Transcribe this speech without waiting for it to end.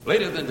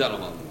Ladies and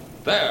gentlemen,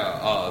 there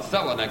are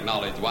 7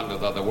 acknowledged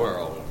wonders of the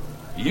world.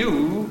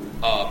 You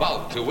are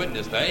about to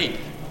witness the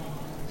 8th.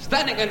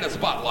 Standing in the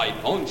spotlight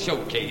on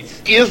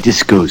Showcase is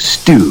Disco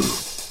Stew.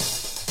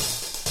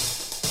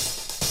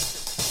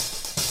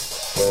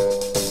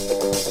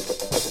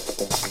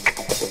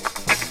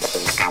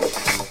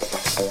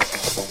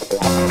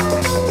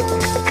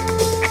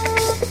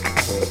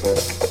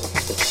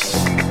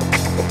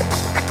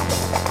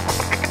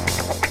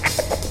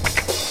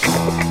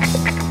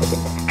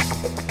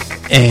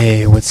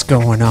 Hey, what's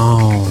going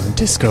on?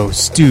 Disco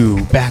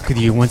Stew back with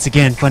you once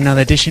again for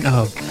another edition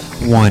of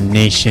One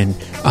Nation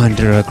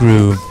Under a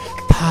Groove,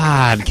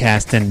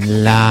 podcasting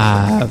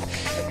live,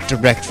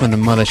 direct from the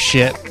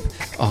mothership.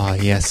 Oh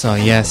yes,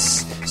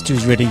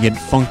 Stew's ready to get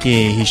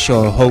funky. He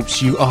sure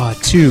hopes you are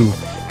too,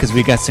 because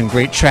we got some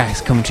great tracks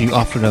coming to you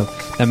off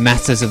of the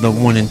masters of the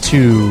 1 and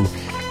 2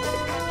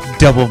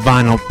 double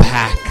vinyl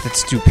pack that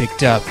Stew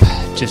picked up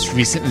just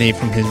recently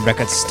from his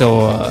record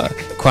store,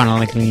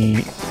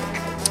 chronologically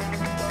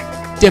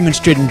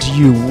demonstrating to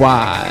you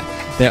why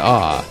there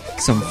are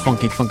some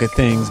funky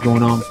things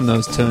going on from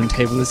those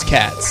turntablist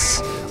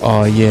cats.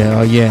 Oh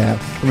yeah.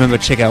 Remember,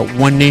 check out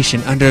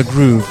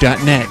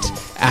onenationundergroove.net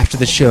after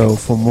the show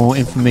for more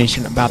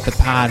information about the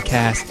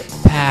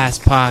podcast,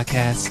 past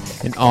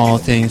podcasts, and all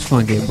things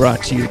funky,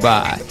 brought to you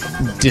by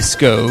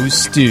Disco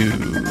Stew.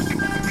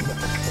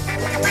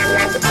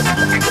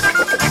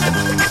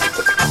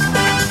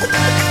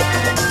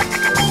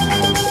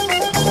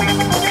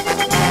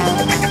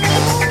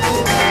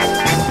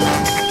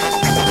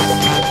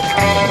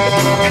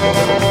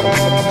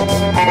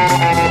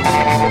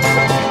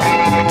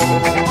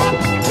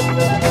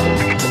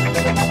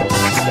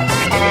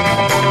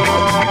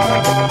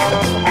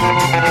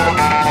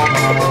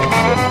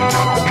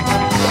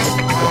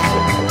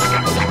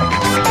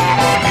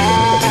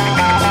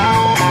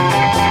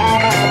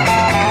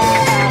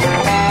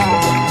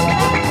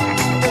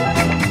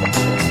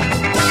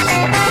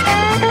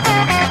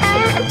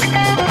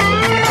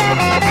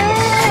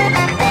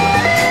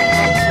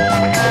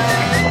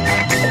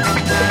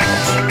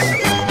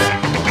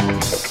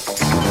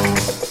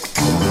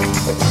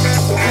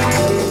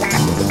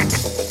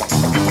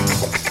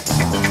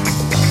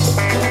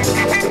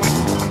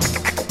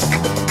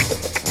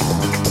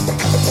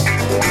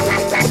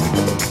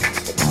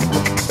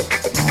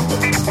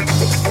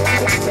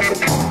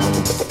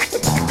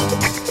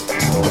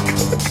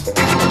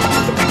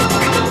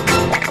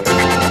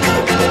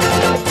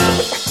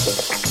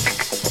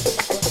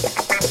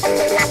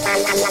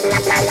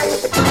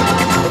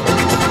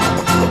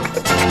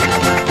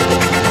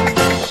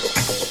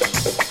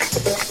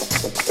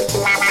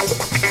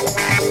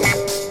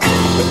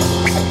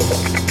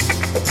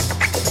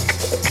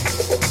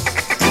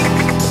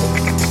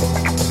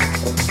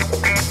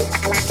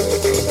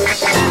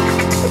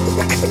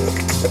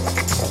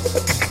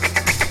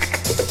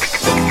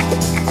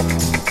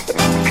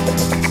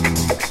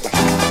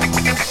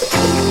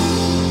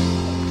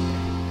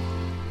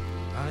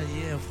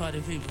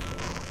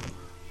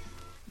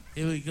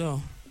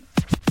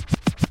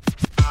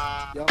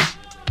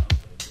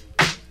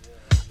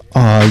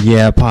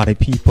 Yeah, party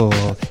people,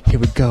 here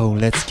we go.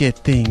 Let's get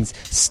things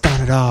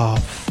started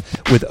off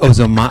with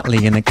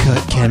Ozomatli and the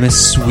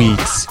Chemist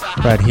Suite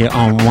right here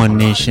on One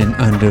Nation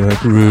Under a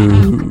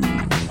Groove.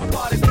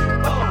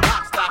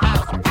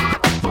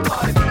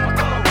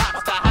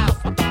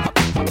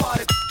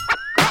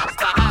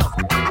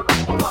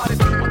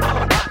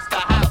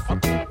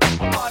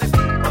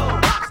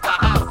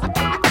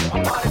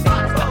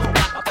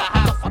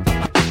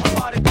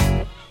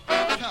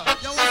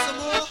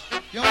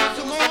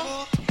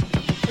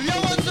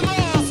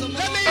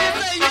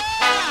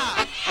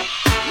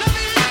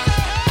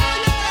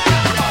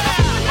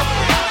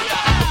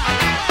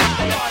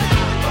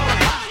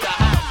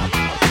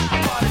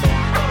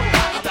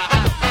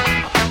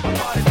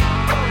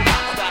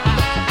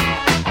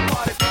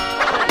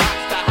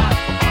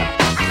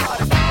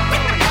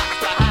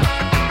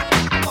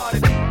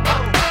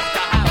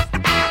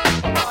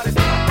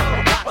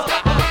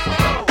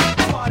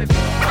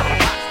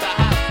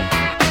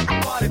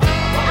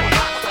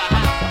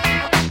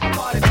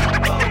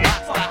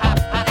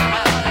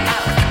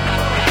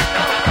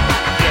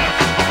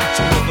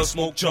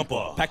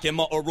 Jumper, packing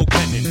my oral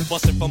cannon,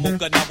 busting from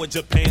Okinawa,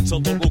 Japan to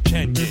Laurel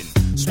Canyon.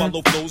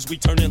 Swallow flows, we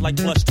turning like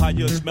plush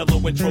tires. Mellow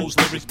intros,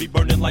 lyrics be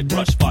burning like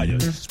brush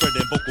fires.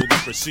 Spreading vocal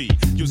leprosy,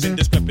 using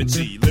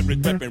discrepancy.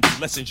 Lyric weaponry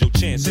lessens your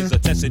chances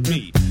of testing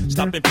me.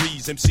 Stopping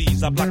please,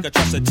 MCs, I block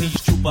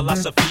atrocities. True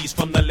philosophies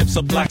from the lips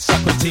of black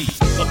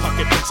Socrates. A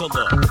pocket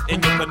penciler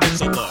in your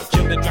peninsula.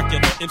 Killing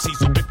Dracula, MCs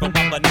who rip from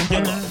my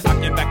vernacular.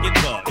 Rocking back in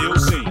the ill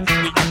scene,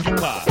 we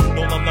occupy.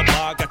 No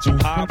lullaby, got you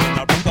high when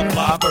I rock the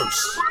fly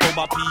verse. For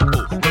my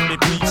people, let me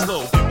breathe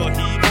slow. Give a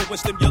hero and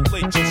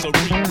stimulate your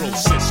cerebral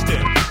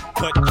system.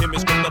 Cut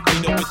chemists from the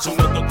beta with two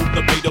other group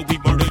the beta. We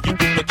murder you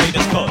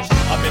duplicators cause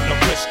I'm an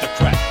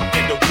aristocrat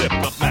and a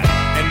diplomat.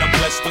 And I'm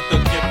blessed with the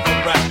gift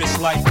of rap, it's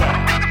like that.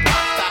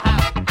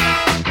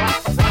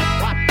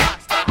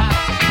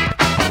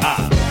 I,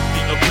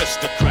 the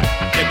aristocrat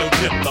and a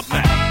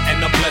diplomat.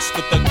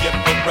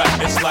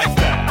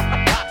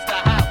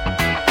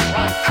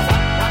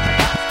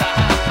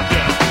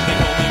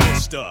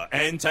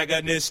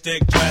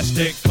 Antagonistic,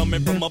 drastic, coming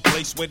from a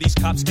place where these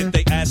cops get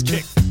their ass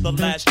kicked. The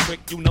last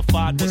trick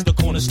unified was the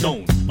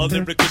cornerstone. A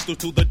lyric crystal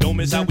to the dome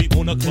is how we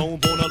wanna clone,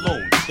 born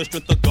alone. The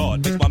strength of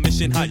God makes my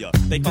mission higher.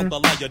 They found the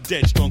liar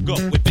dead, strung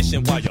up with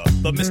fishing wire.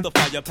 The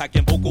mystifier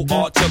packing vocal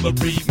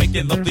artillery,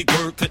 making lovely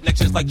word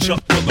connections like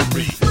Chuck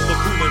Willery. The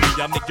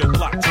foolery, I make your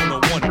block turn to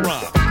one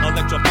rhyme.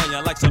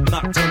 Electrifying like some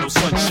nocturnal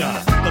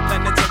sunshine. The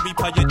planetary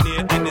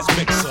pioneer and his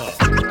mixer.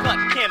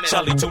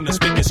 Charlie Tuna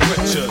speaking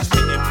scriptures,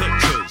 painting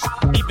pictures.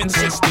 Even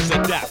sisters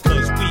adapt,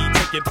 cause we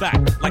take it back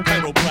like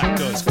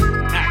chiropractors.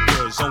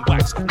 Actors on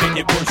wax, make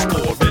it worse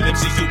for real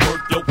MCs who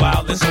work your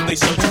wild, and so they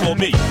search for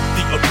me.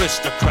 The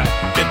aristocrat,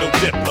 get no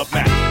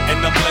diplomat.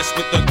 And I'm blessed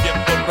with the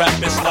gift of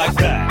rap, it's like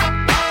that.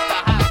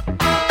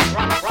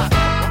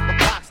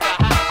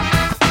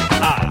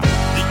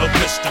 The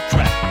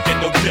aristocrat, get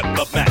no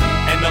diplomat.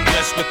 And I'm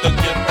blessed with the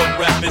gift of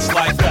rap, it's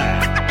like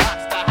that.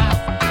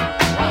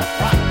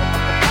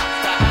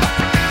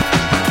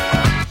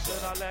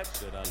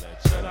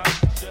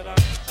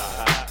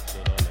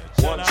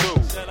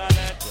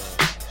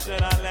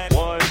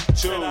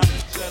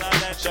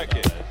 Check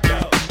it, yo.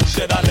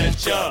 Should I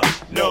let ya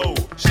know?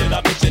 Should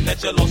I mention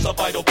that you lost a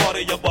vital part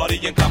of your body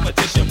in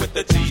competition with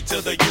the T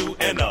to the U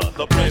and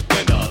the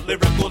breadwinner,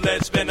 lyrical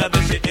lead spinner,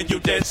 that's hitting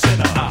you dead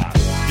center.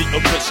 The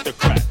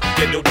aristocrat,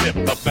 get no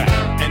diplomat,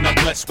 and I'm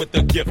blessed with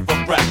the gift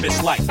of rap.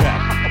 It's like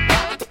that.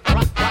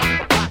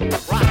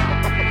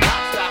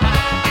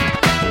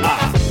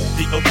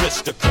 The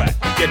aristocrat,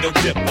 get no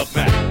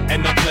diplomat,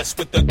 and I'm blessed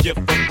with the gift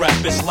of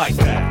rap. It's like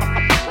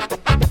that.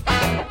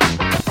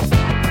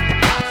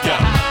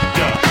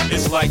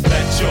 It's like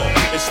that, yo.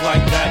 It's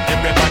like that.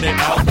 Everybody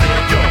out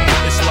there, yo.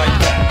 It's like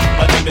that.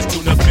 My name is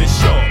Tuna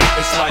Fish, yo.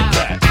 It's like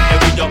that. And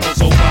we are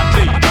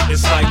Ozomatli.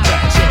 It's like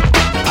that, yo.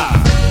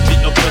 The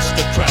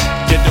aristocrat,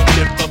 get the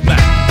gift of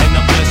Mac, and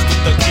I'm blessed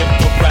with the gift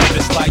of rap.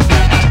 It's like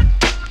that.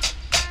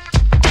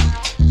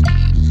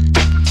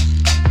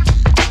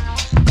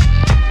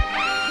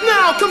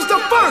 Now comes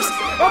the first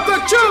of the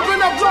children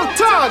of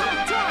Rotan,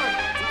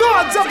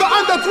 gods of the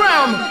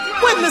underground.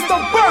 Witness the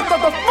birth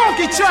of the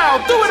funky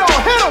child. Do it all,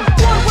 hit 'em.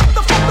 Born with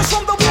the focus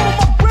from the womb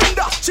of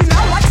Brenda. She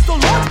now likes the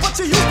lords, but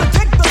she used to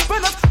dig the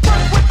spinners.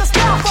 Birth with the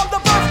style from the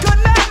birth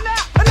canal.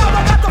 And now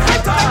I got the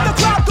fake to make the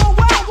crowd go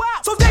wow.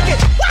 So dig it.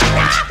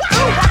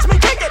 Ooh, watch me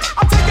dig it.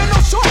 I'm taking no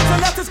shorts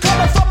unless it's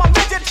coming from a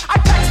midget. I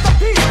packs the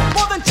piece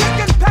more than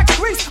chicken packs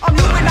grease. I'm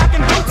newly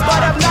knocking boots, but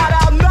I'm not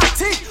out not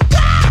teeth.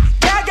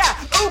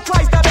 Yeah. Ooh,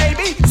 Christ, the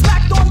baby.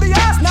 Smacked on the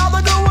ass, now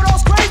the new one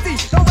all's crazy.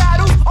 No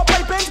rattles or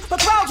playpins, the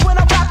crowds when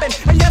I'm rapping.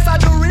 And yes, I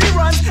do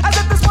reruns as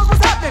if this was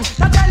happening.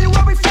 Now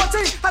January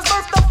 14th has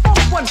birthed the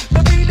funk one.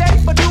 The B-Day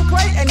for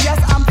Dupree, and yes,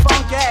 I'm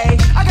funky.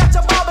 I got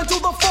your bobbing to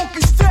the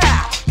funky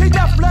style. He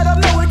deaf, let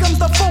him know here comes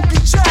the funky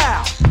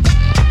child.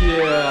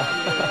 Yeah.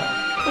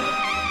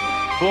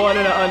 Born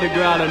in the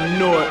underground of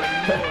Newark.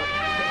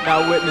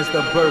 Now witness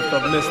the birth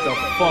of Mr.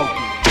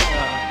 Funky.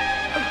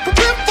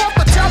 Prepare for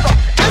the terror.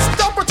 It's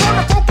the return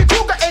of Funky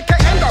Kruger,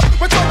 a.k.a. the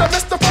return of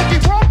Mr. Funky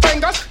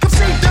Warbanger.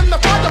 Conceived in the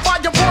fire by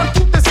your born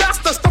through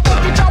disasters. The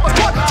funky child was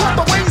born took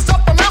the ways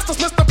of the masters,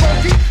 Mr.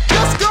 Funky.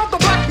 Yes, girl, the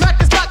black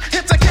Mac is back.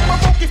 Here to keep my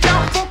funky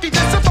down, funky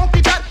this and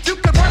funky that. You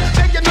can work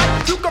day and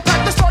night, you can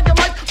practice all your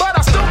life, but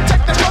I still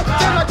take the show.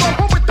 Then I go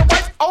home with the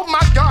wife. Oh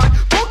my God,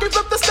 Funky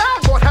flip the style,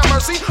 Lord have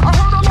mercy. I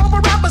heard all over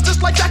rappers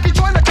just like Jackie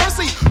joined the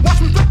Kersey.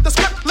 Watch me flip the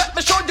script, let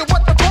me show you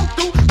what the funk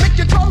do. Make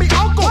you call me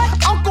uncle,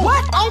 uncle,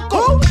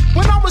 uncle.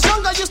 When I was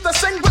young, I used to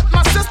sing with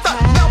my sister.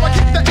 Now I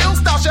keep the ill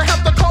style, she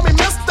have to call me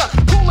mister.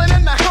 Cooling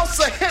in the house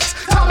of hits,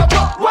 time to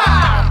rock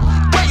wild.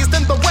 Raised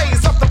in the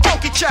ways of the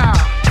funky child.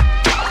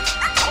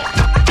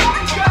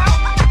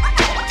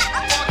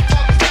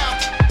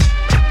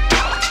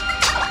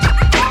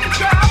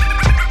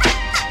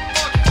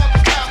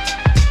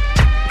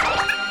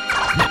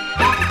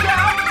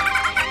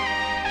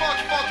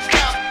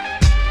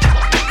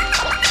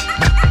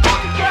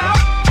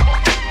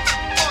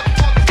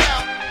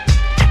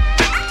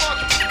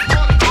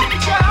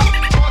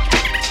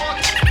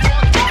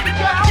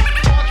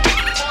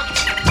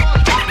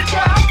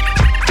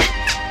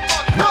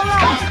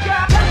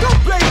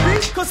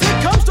 Cause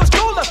here comes the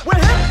stroller. We're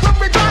hip when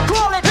we rock,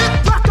 call it hip,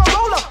 rock a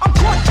roller. I'm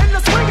caught in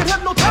the swing and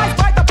hypnotized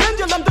by the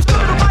pendulum,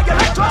 distributed by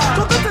electron.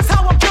 So this is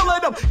how I'm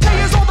killing them. K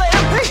is on the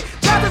MP,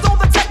 Jazz is on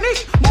the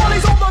technique,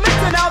 Marley's on the mix,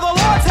 and now the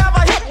Lords have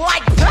a hit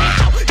like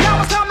pow.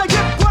 Now it's time to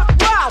get buck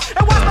wild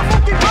and watch the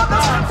funky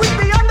brothers freak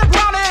the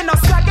underground in a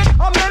second,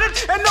 a minute,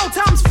 and no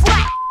time's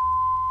flat.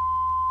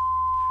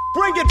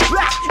 Bring it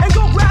back and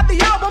go grab the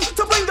album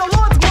to bring the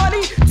Lord's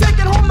money.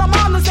 Taking home the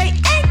mom and say,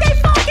 ain't they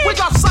funky? We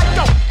got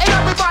psycho, and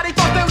everybody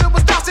thought that it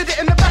was Dossie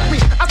didn't affect me.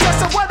 I said,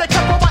 so where they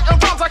kept on writing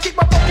rhymes, I keep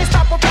my funky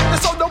stop for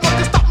practice, so no one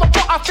can stop my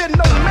flow. I feel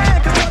no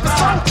man, cause if the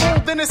song cool,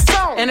 then it's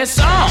song. And it's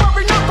on.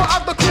 Every number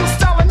of the crew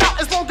styling out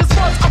as long as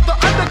words of the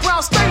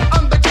underground stay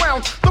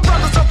underground. The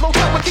brothers of Low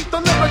will keep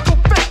the lyrical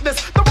fitness.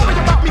 Don't worry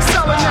about me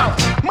selling out.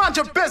 Mind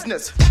your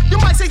business. You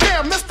might say,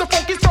 damn, Mr.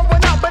 Funky's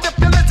throwing out, but if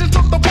you listen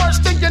to the words,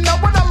 then you know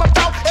what I'm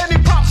about. Any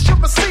props you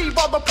receive,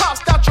 all the props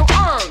that you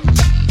earn.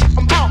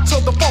 I'm out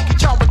till the funky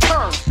child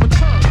returns.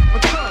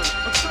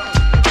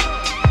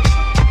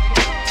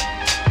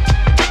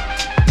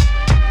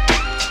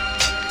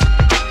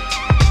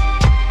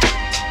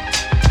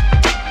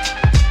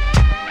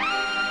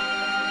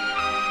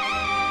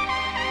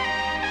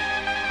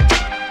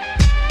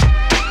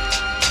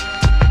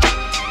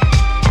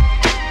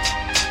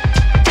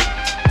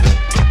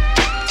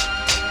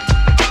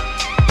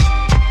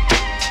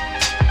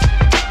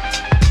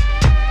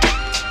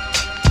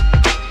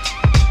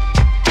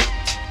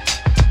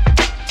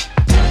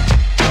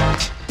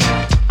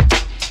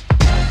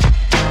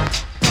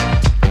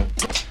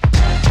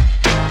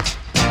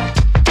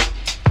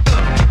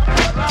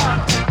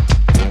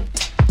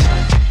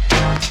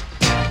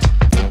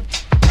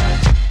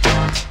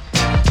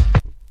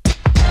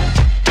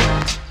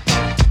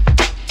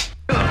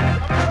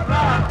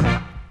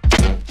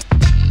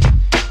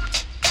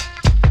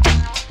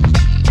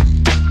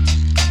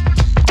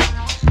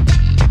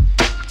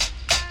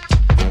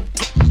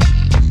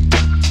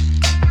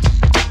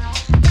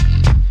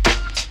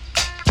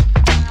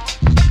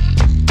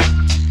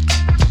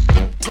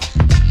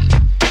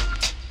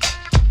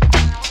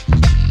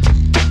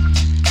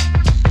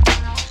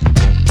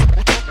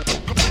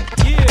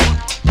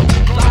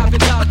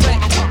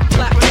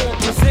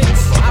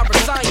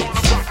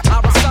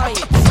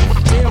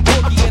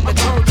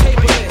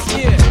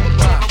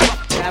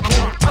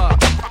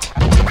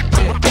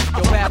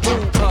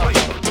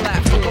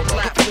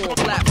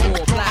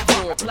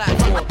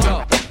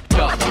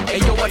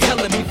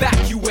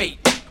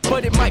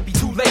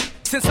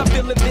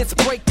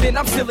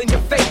 I'm sealing your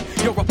fate.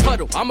 You're a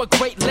puddle, I'm a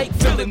great lake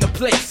filling the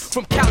place.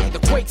 From Cali, the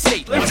great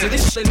state, to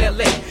this in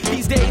LA.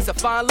 These days, a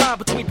fine line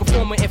between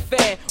performer and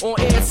fan. On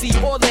air, sea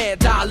or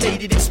land,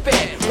 dilated,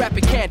 expand.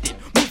 Rapid candid,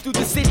 move through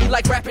the city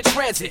like rapid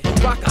transit.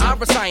 Rock the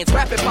Iriscience,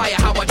 rapid fire,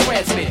 how I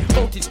transmit.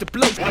 Voltage to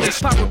blow,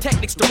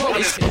 pyrotechnics to roll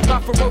this. My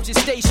ferocious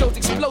stage shows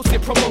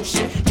explosive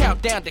promotion.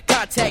 Countdown to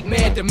contact,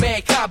 man,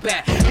 demand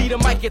combat. Lead a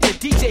mic at the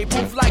DJ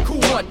booth like who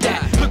want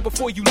that? Look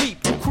before you leap,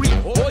 you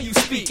creep, or you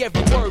speak.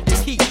 Every word is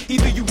heat,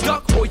 either you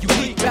duck or you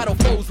leap. Battle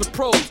foes with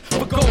pros,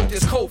 for gold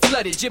is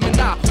cold-blooded.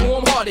 Gemini,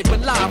 warm-hearted,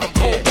 but live, I'm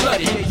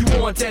cold-blooded. Yeah, you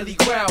on deadly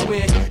ground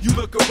when you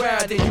look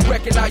around and you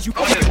recognize you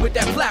own with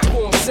that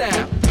platform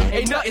sound.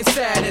 Ain't nothing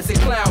sad as a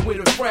clown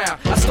with a frown.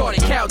 I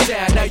started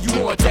countdown, now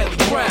you on deadly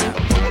ground.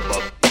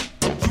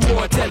 You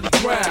on deadly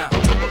ground.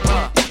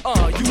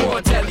 You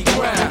on deadly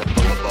ground.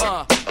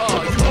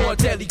 You on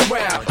deadly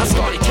ground. I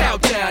started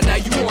countdown, now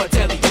you on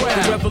deadly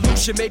ground. The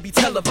revolution may be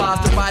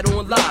televised or right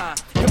online.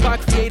 Combine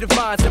creative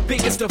minds, the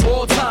biggest of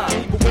all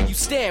time. But when you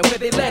stand where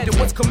they landed,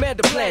 what's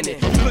commander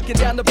planning? You looking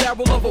down the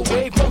barrel of a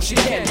wave motion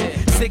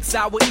cannon. 6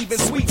 hour even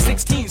sweet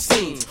 16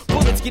 scenes.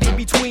 Bullets getting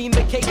between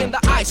the cake and the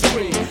ice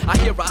cream. I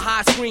hear a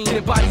high scream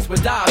and bodies were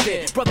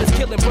diving. Brothers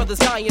killing, brothers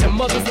dying, and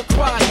mothers are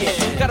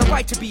crying. Got a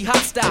right to be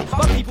hostile,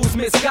 my people's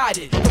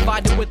misguided.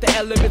 Provided with the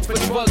elements for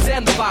drugs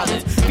and the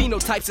violence.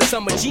 Phenotypes of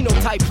summer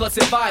genotype plus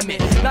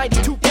environment.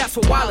 92 cats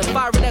for wildin',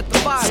 firing at the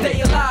fire.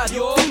 Stay alive,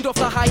 yo. Fiend off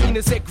the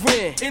hyenas that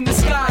grin. In the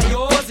sky,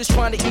 yo. Brothers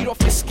trying to eat off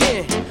your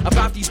skin.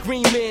 About these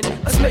green men,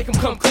 let's make them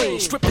come clean.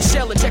 Strip the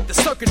shell and check the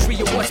circuitry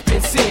of what's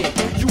been seen.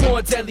 You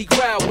on deadly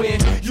ground when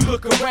you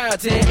look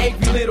around and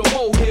angry little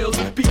molehills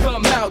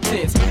become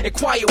mountains. And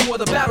quiet war,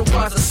 the battle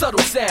finds a subtle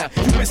sound.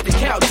 You missed the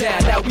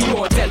countdown, now we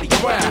on deadly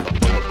ground.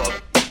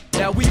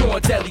 Now we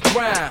on deadly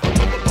ground.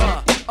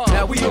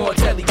 Now we on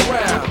deadly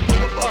ground.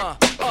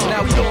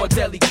 Now we on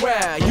deadly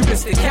ground. You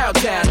missed the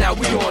countdown, now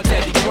we on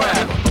deadly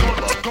ground.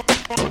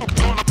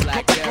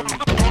 Blackberry.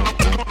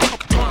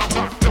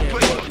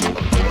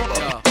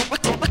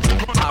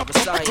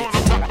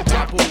 Iriscience,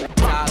 Babu,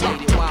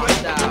 dilated wild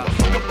style.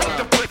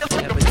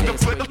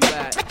 Evidence where you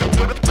at.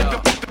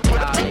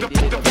 Dilated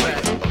in the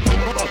back.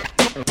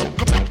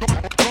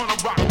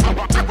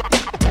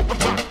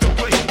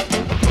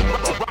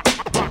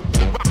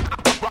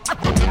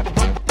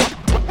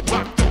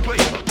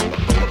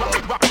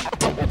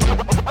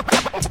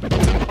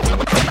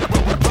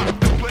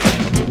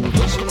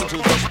 Listen to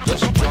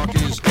this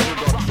jockey's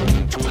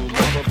introduction to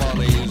Lover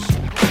Valley's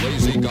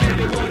Lazy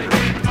Garden.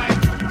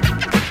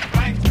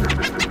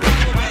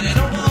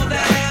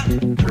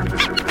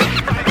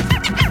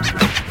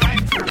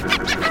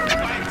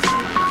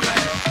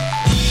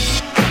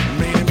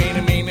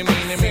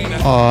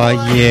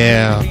 Oh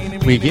yeah,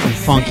 we're getting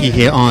funky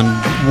here on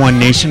One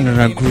Nation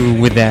and our groove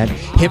with that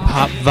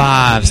hip-hop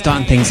vibe.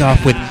 Starting things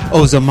off with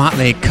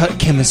Ozomatli, cut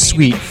Chemist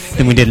Suite.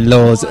 Then we did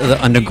Laws of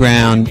the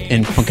Underground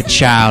and Funky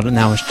Child. And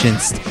now it's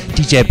just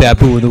DJ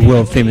Babu with the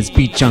World Famous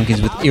Beat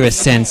Junkies with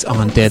Iriscience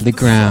on Deadly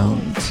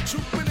Ground.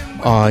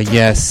 Oh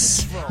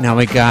yes, now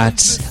we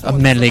got a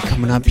medley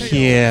coming up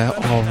here.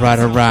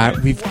 Alright.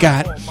 We've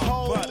got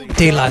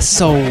De La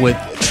Soul with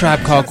a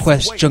Tribe Called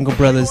Quest, Jungle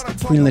Brothers,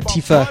 Queen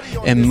Latifah,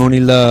 and Monnie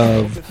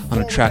Love on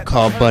a track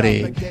called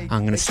Buddy.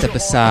 I'm gonna step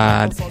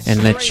aside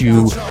and let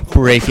you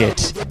break it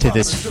to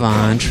this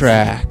fine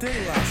track.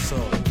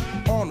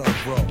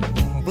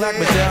 Black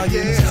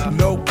medallions,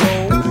 no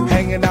gold,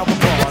 hanging out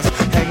with bars,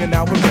 hanging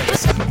out with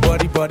mates.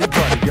 Buddy,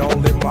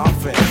 y'all in my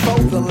face.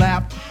 Fold the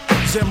lap.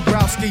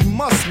 Jimbrowski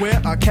must wear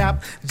a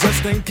cap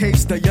just in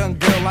case the young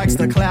girl likes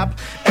to clap.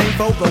 Ain't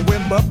for the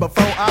win, but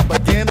before I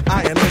begin,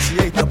 I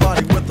initiate the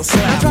body with a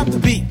slap. I drop the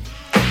beat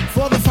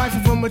for the fight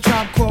from a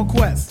Tribe Called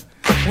Quest.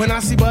 When I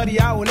see Buddy,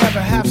 I will never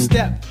half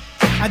step.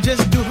 I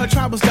just do her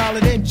tribal style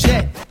and then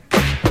jet.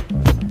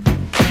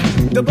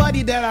 The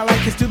Buddy that I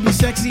like is to be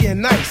sexy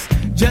and nice,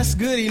 just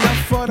good enough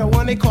for the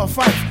one they call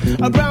Fife.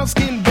 A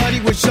brown-skinned Buddy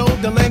with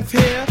shoulder-length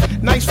hair,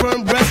 nice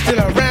firm breast and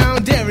a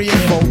round area.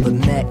 For the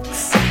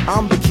next,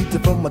 I'm the cutie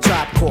from a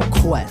Tribe Called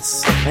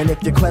Quest. And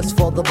if your quest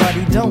for the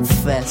Buddy, don't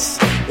fess.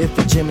 If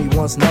the Jimmy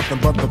wants nothing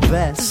but the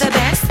best,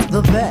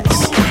 the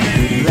best.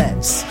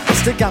 Let's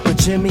stick out the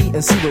Jimmy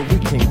and see what we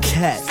can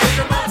catch.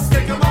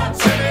 Stick 'em on,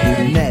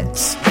 Jimmy.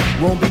 Nets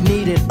won't be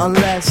needed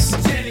unless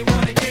Jenny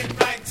wanna get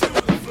back to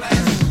the flesh.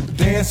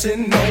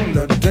 Dancing on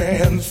the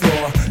dance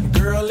floor,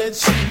 girl,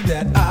 it's you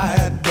that I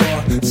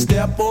adore.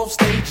 Step off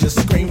stage, just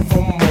scream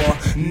for more.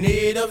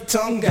 Native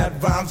tongue got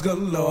rhymes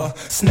galore.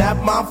 Snap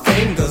my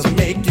fingers,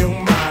 make you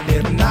mine.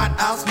 If not,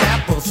 I'll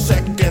snap a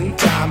second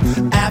time.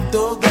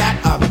 After that,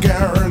 I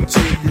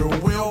guarantee you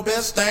will be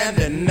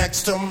standing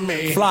next to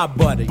me. Fly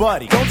buddy.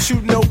 Don't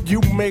you know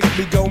you make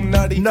me go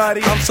nutty?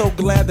 I'm so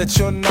glad that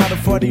you're not a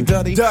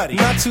fuddy-duddy.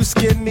 Not too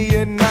skinny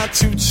and not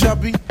too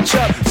chubby.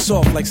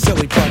 Soft like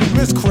silly putty.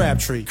 Miss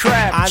Crabtree.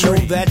 I know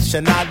that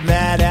you're not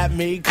mad at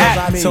me, cause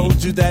I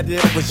told you that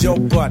it was your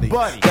buddy.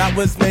 That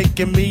was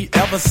making me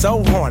ever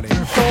so horny.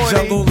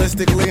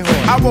 Jungleistically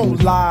horny. I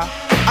won't lie,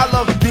 I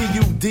love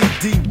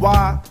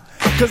B-U-D-D-Y.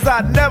 Cause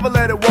I never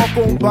let it walk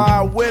on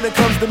by. When it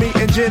comes to me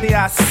and Jenny,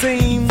 I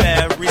seem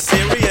very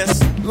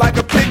serious. Like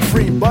a pig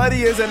free,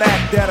 buddy is an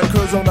act that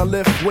occurs on the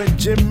lift. When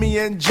Jimmy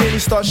and Jenny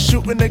start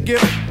shooting the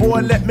gift, boy,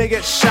 let me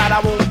get shot,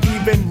 I won't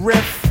even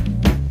riff.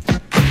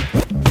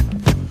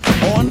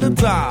 On the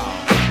dial,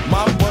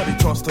 my buddy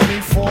talks to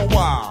me for a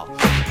while.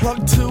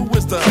 Plug 2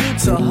 is the Q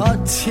to her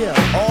tip.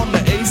 On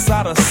the A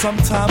side or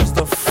sometimes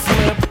the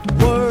flip.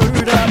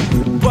 Word up,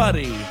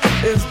 buddy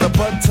is the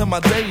bud to my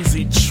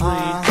daisy tree,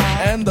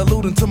 and the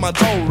looting to my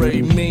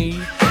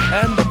do-re-mi,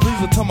 and the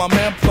pleaser to my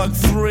man Plug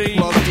 3.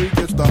 Plug 3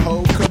 gets the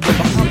whole caboose.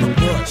 Behind the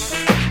bush,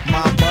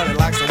 my buddy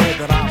likes the way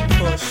that I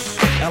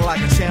push, and like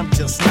a champ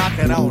just knock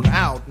it on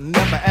out,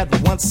 never at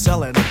once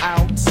selling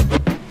out.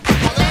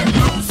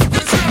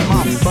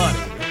 My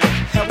buddy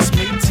helps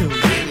me to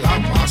heal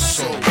out my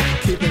soul,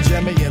 keeping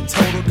Jimmy in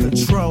total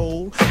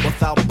control.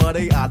 Without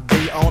buddy, I'd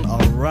be on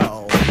a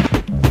roll.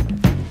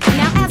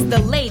 Now as the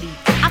lady,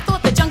 I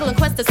thought the jungle and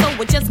quest of soul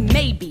would just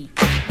maybe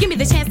give me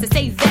the chance to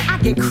say that I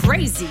get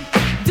crazy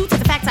due to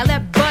the fact I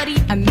let buddy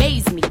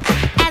amaze me.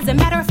 As a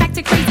matter of fact,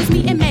 it crazes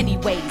me in many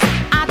ways.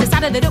 I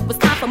decided that it was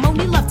time for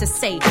Monnie Love to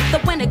say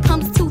that when it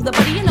comes to the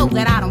buddy, you know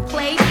that I don't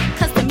play.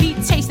 Cause to me,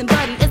 chasing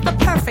buddy is the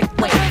perfect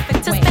way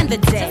to spend the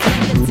day.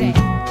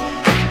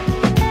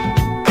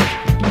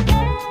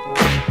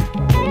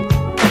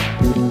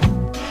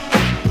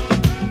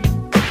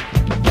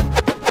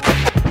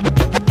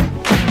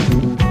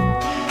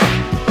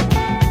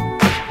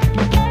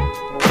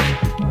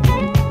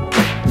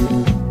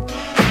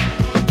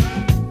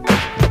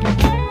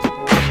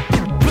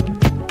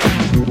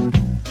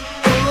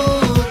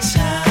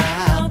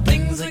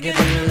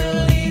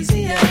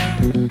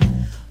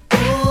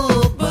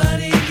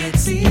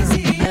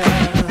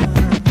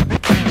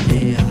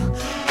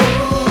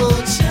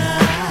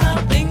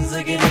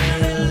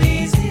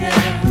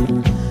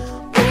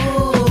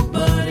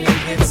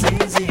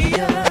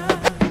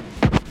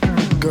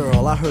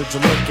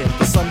 You're looking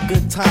for some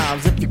good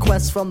times. If you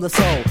quest from the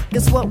soul,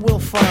 guess what we'll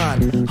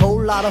find?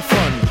 Whole lot of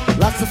fun,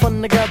 lots of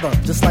fun together,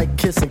 just like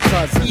kissing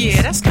cousins.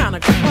 Yeah, that's kinda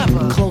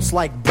clever. Close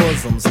like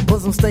bosoms,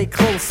 bosoms stay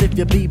close if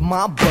you be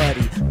my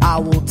buddy. I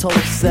will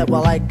toast that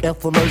while like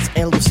Ethel Mertz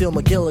and Lucille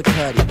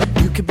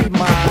McGillicuddy. You can be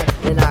mine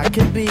and I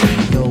can be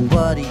your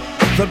buddy.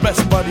 The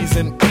best buddies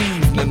in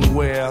evening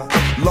wear,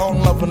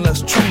 long love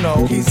unless true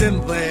know he's in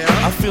there.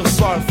 I feel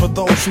sorry for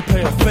those who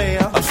pay a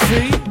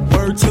fee.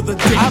 Word to the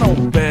D. I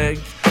don't beg,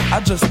 I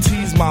just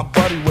tease my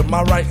buddy with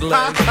my right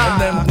leg.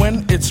 And then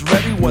when it's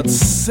ready, what's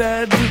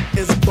said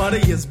is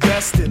buddy is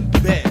best in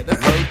bed.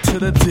 Word to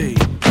the D.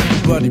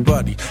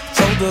 Buddy,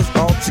 told us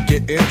all to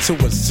get into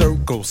a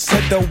circle.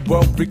 Said don't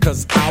worry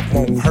cause I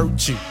won't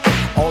hurt you.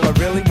 All I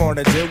really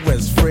wanna do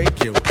is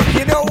freak you.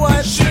 You know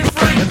what? She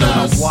freaked and then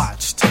I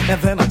watched,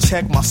 and then I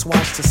checked my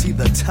swatch to see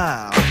the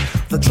time.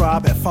 The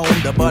tribe had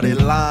phoned the buddy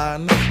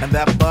line, and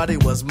that buddy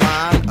was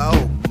mine,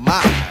 oh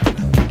mine.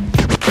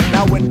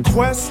 Now when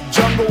Quest,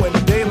 Jungle,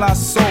 and De La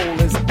Soul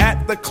is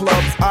at the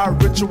clubs, our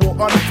ritual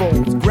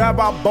unfolds. Grab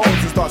our bones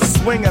and start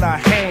swinging our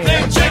hands.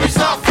 Then Jamie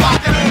start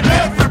flocking in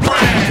every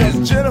brand.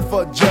 Cause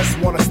Jennifer just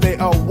wanna stay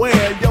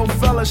aware. Yo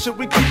fella, should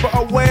we keep her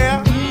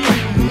aware?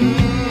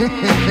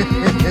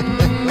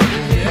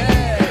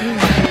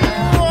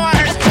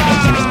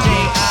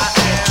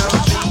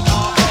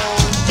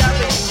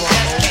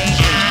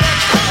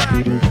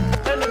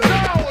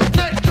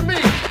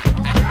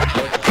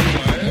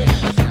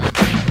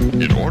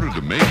 In order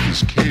to make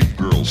his cave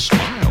girl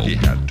smile, he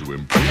had to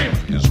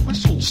improve his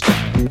whistle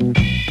style.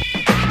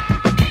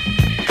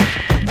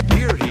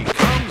 Here he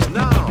comes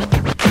now.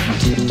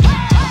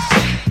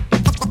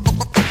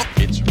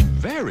 It's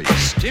very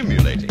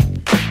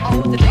stimulating.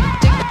 Oh, the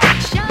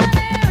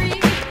dictionary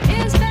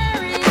is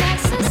very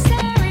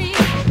necessary.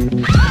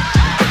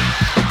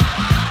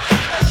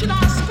 Should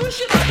I squish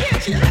it or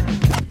hit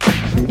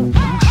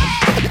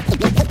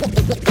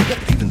It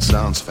even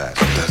sounds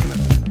faster, doesn't it?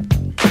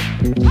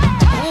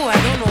 Oh, I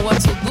don't know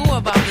what to do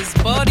about this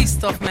body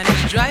stuff, man.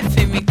 It's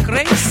driving me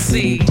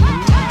crazy.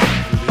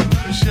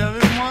 Coucher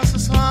avec moi ce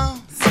soir?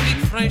 Speak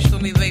French to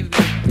me, baby.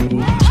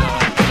 Moi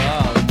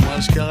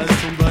je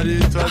caresse ton body,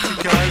 toi tu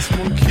caresses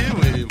mon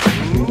kiwi.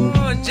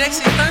 Oh,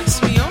 Jackson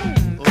turns me on.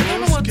 I don't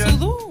know what to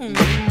do.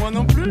 Moi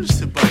non plus, je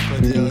sais pas quoi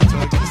dire.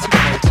 Toi, qu'est-ce que tu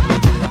crois que tu veux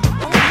dire?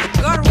 Oh my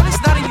God, what is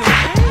that in your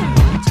hand?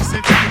 Tu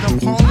sais que tu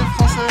d'apprendre le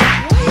français?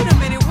 Wait a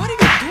minute, what are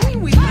you doing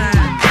with that?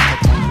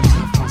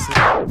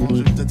 Bon,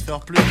 je vais peut-être faire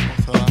plus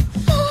pour toi.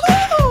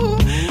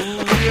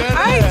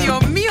 Ay,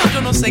 Dios mío,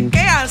 yo no sé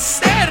qué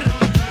hacer.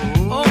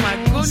 Oh my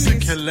goodness. C'est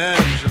qu'elle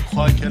aime, je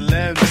crois qu'elle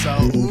aime ça.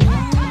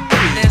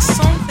 There's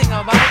something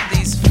about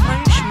these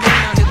French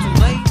men a little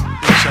late.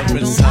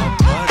 J'appelle ça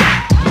buddy.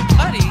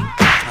 Buddy?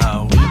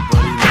 Ah oui,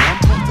 buddy,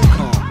 n'importe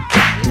quand.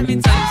 Let me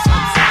tell you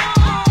something.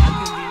 You can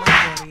be my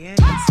buddy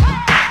anytime.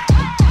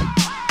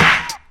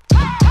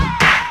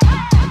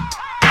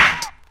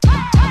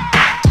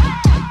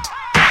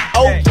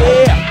 Oh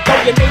yeah, throw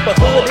your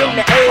neighborhood in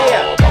the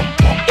air.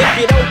 If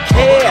you don't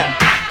care,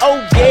 oh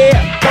yeah,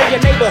 throw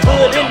your neighborhood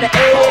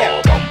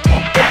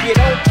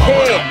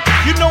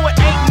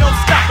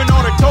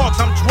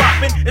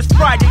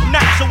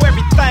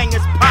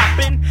bangers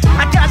poppin'.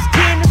 I got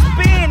skin to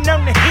spin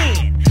on the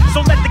hand, so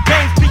let the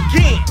games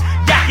begin.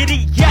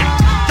 Yakety yak,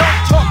 don't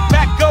talk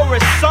back or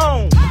it's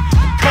on.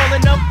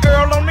 Calling up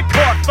Earl on the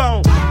court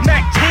phone.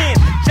 Mac 10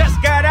 just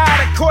got out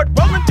of court,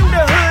 rolling through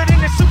the hood in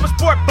the super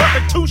sport,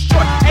 bumping too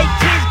short.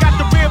 18's got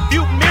the rear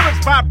view mirrors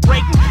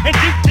vibrating and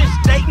deep dish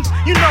datings.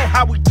 You know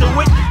how we do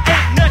it.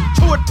 Ain't nothing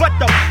to it but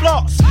the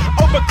floss.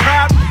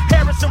 Overcrowding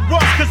Harrison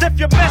Ross, cause if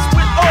you mess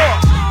with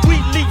ours, we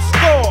leave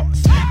scores.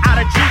 Out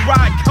of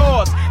G-Ride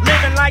cars,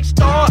 living like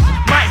stars.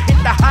 Might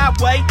hit the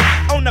highway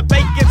on the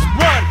Vegas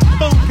run.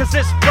 Food cause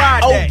it's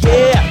Friday. Oh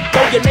yeah,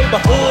 throw your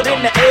neighborhood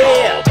in the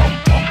air.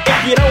 If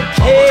you don't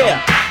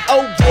care.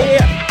 Oh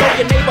yeah, throw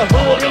your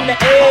neighborhood in the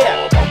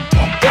air.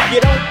 If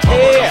you don't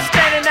care.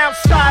 Standing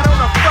outside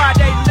on a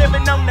Friday,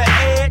 living on the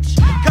edge.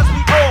 Cause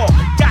we all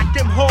got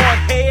them hard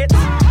heads.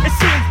 It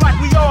seems like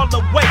we all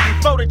are waiting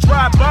for the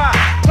drive-by.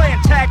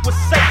 Playing tag with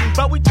Satan,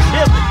 but we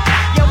chillin'.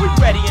 Yeah, we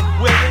ready and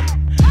willing.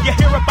 You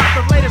hear about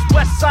the latest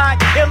West Side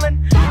killing?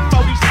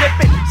 40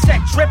 sippin', set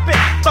trippin',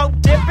 folk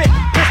dippin',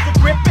 pistol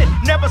grippin',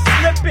 never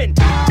slippin'.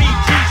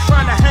 BG's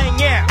trying to hang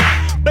out,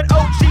 but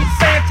OG's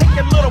saying take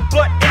your little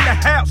butt in the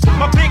house.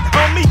 My big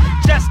homie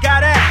just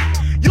got out.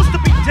 Used to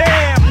be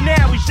damn,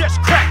 now he's just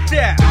cracked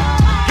out.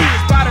 He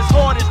was about as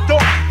hard as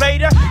Darth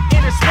Vader in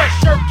his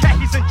sweatshirt,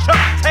 khakis, and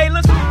Chuck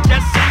Taylors.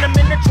 Just seen him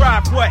in the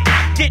driveway,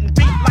 getting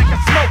beat like a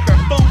smoker,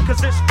 fool, cause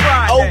it's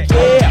Friday.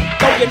 Oh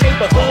yeah, throw your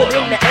neighborhood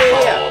in the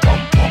air.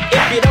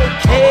 If you don't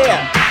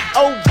care.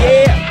 Oh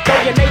yeah,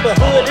 throw your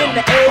neighborhood in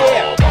the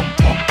air.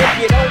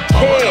 If you don't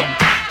care.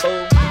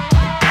 Oh.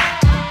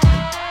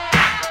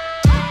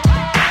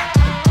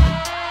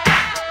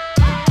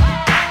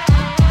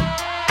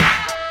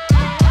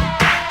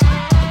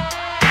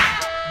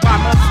 Why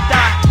must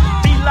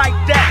I be like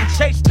that and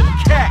chase the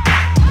cat?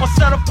 Or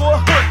settle for a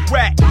hood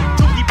rat?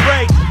 Dookie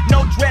braids,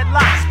 no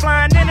dreadlocks,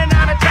 flying in and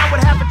out of town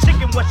with half a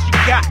chicken, what she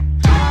got?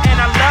 And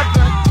I love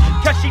her,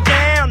 cause she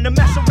down to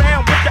mess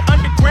around with the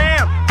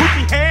underground.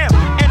 Goofy ham,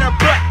 and her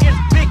butt is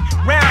big,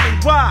 round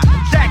and wide.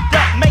 Jacked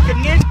up,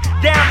 making it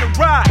down the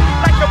ride.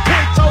 Like a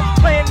pinto,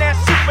 playing that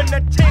Super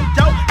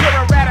Nintendo. Hear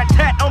a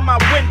rat-a-tat on my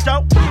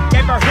window.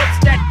 Gave her hips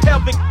that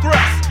pelvic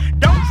thrust.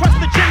 Don't trust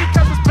the Jimmy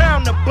cause it's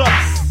bound to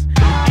bust.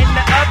 In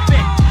the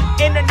oven,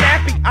 in the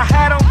nappy, I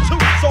had on two,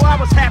 so I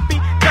was happy.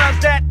 Cause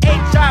that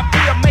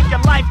HIV'll make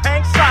your life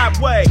hang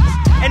sideways.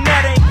 And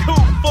that ain't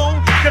cool, fool,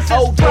 cause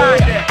it's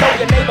Friday. Yeah, throw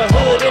your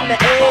neighborhood in the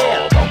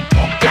air.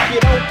 If you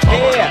don't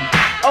care.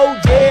 Oh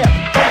yeah,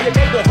 throw your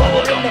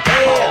neighborhood in the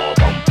air.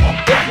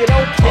 If you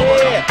don't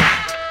care.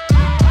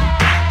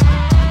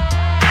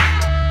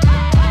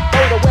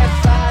 Throw the west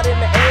side in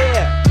the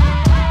air.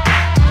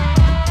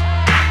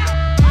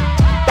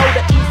 Throw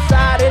the east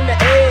side in the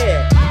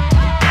air.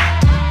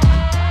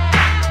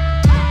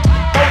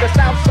 Throw the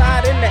south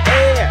side in the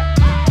air.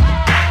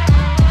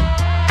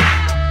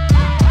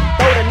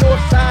 Throw the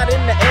north side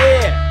in the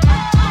air.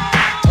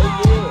 Oh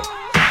yeah.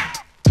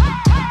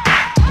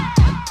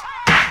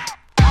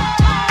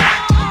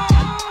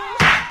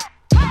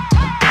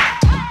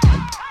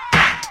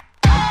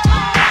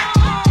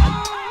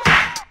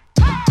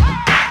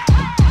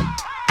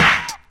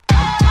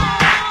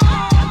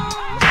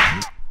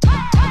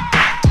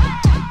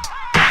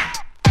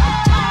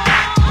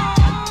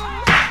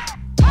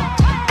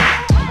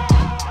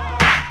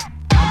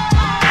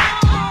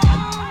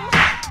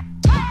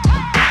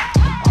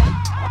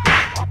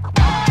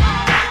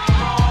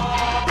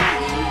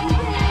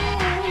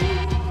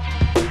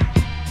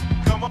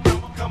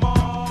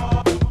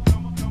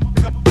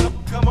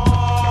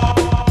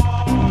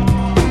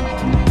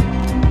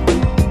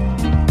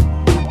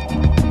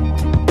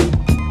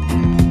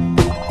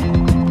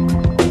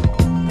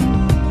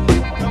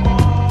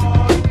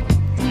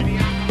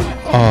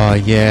 Oh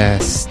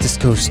yes,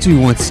 Disco Stu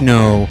wants to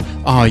know,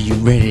 are you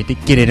ready to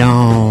get it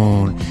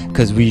on?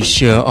 Cause we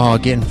sure are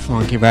getting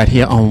funky right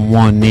here on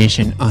One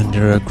Nation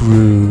Under a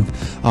Groove.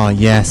 Oh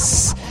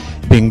yes,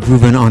 been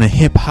grooving on a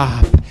hip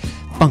hop,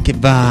 funky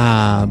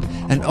vibe,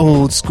 an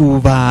old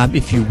school vibe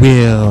if you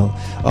will.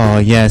 Oh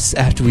yes,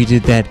 after we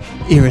did that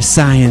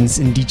Iriscience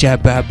and DJ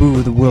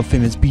Babu, the World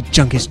Famous Beat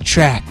Junkies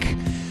track,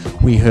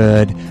 we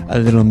heard a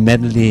little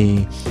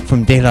medley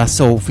from De La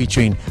Soul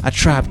featuring A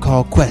Tribe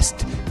Called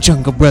Quest,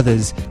 Jungle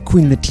Brothers,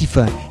 Queen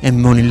Latifah, and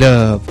Monnie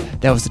Love.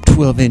 That was the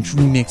 12-inch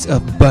remix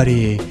of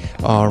Buddy.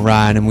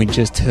 Alright, and we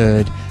just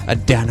heard a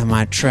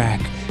dynamite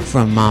track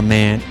from my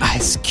man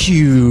Ice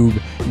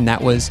Cube, and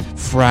that was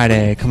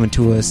Friday, coming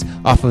to us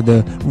off of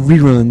the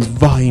Reruns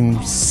Volume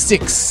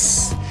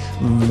 6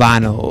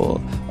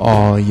 vinyl.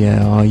 Oh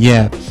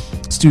yeah.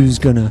 Stu's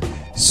gonna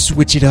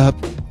switch it up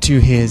to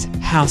his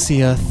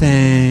houseier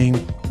thing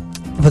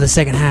for the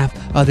second half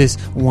of this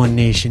One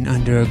Nation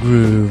Under a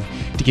Groove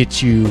to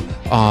get you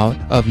out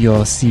of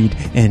your seat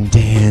and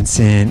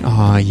dancing.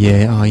 Oh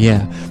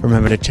yeah.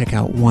 Remember to check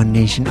out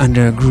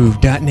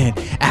onenationunderagroove.net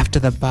after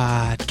the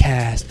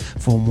podcast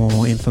for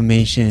more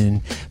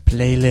information,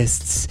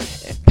 playlists,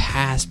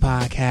 past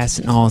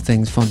podcasts and all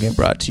things funky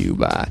brought to you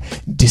by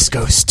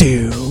Disco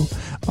Stew.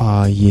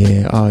 Oh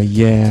yeah, oh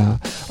yeah.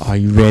 Are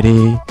you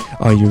ready?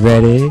 Are you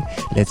ready?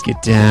 Let's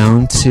get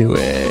down to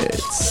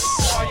it.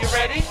 Are you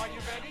ready?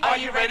 Are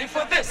you ready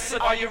for this?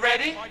 Are you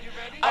ready?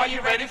 Are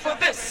you ready for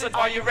this?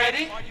 Are you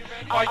ready?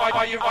 Are you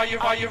ready? Are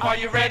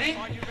you ready?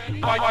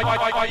 Are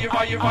you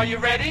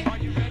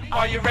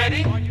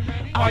ready?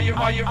 Are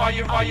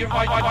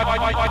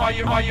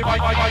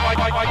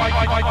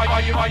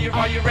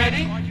you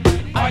ready?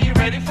 Are you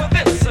ready for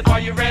this? Are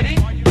you ready?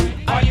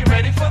 Are you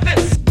ready for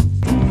this?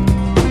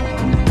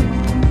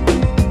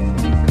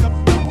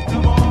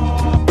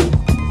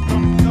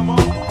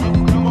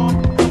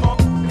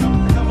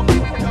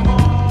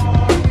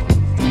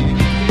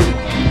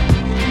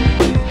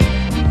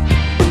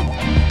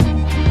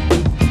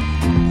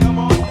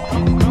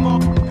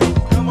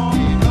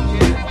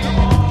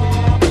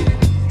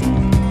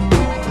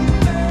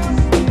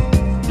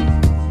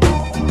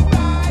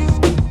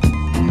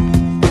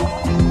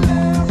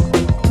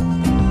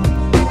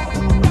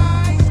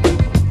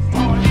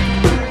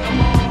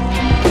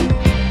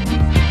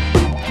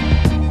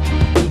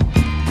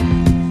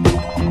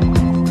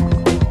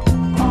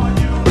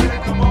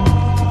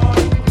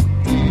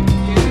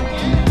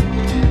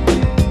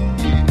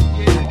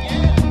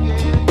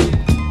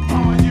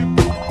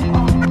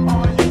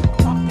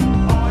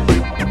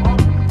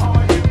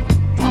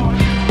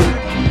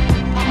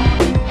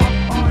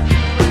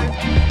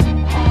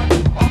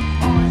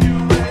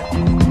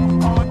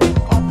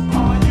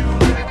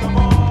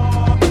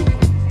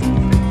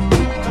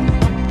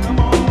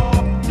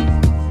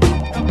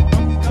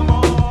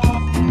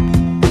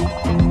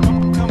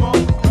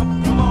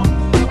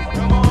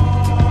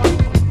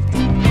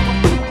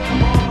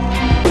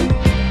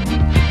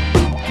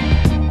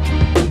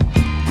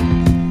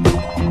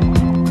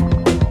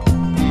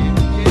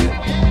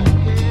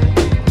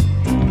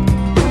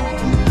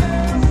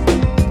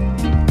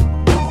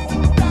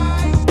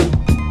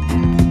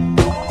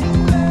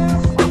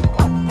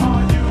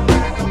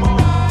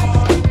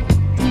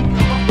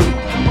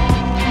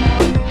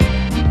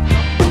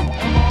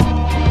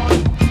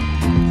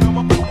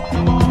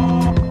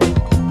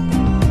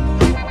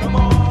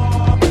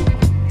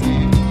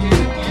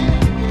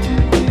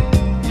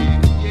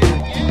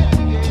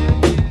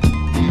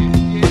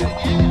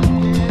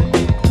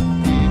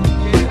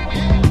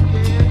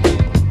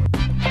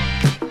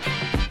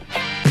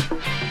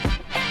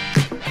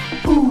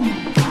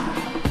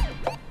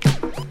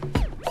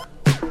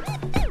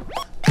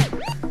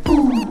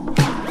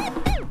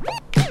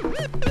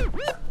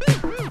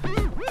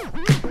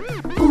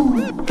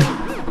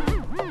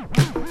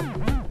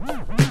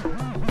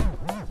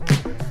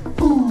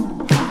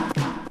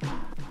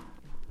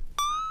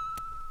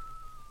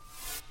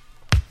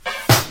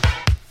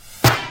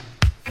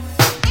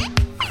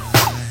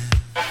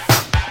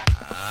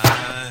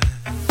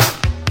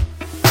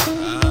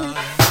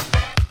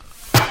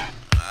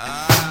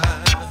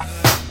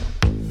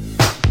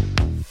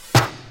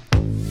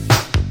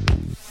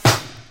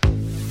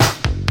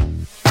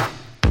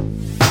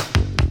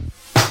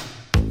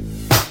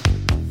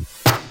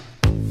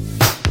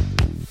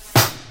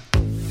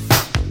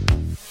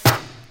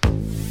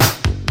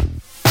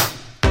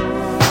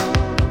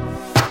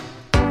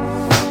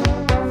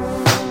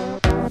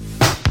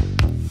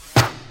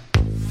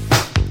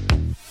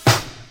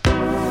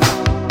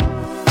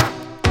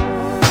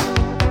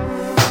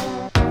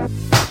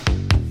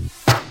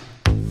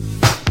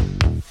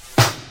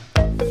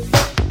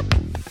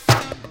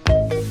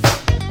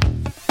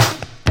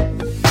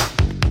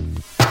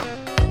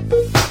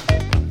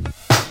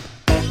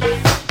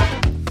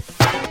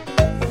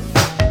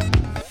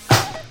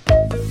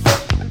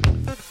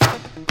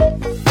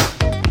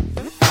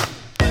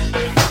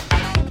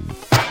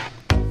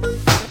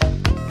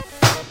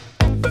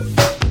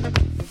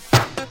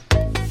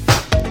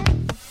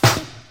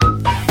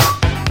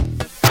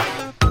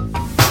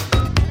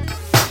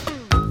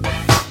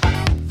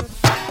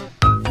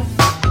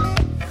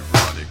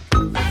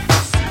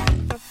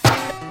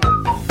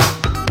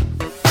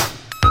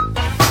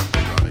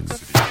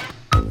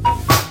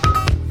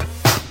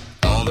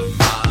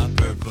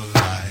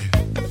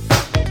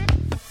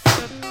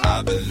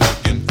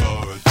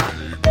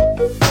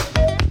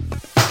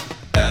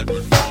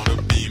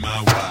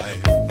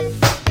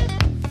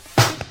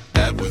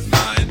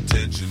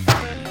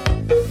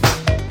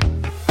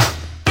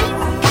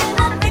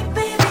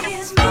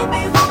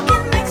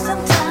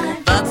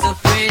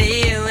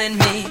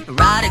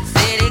 Erotic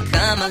City.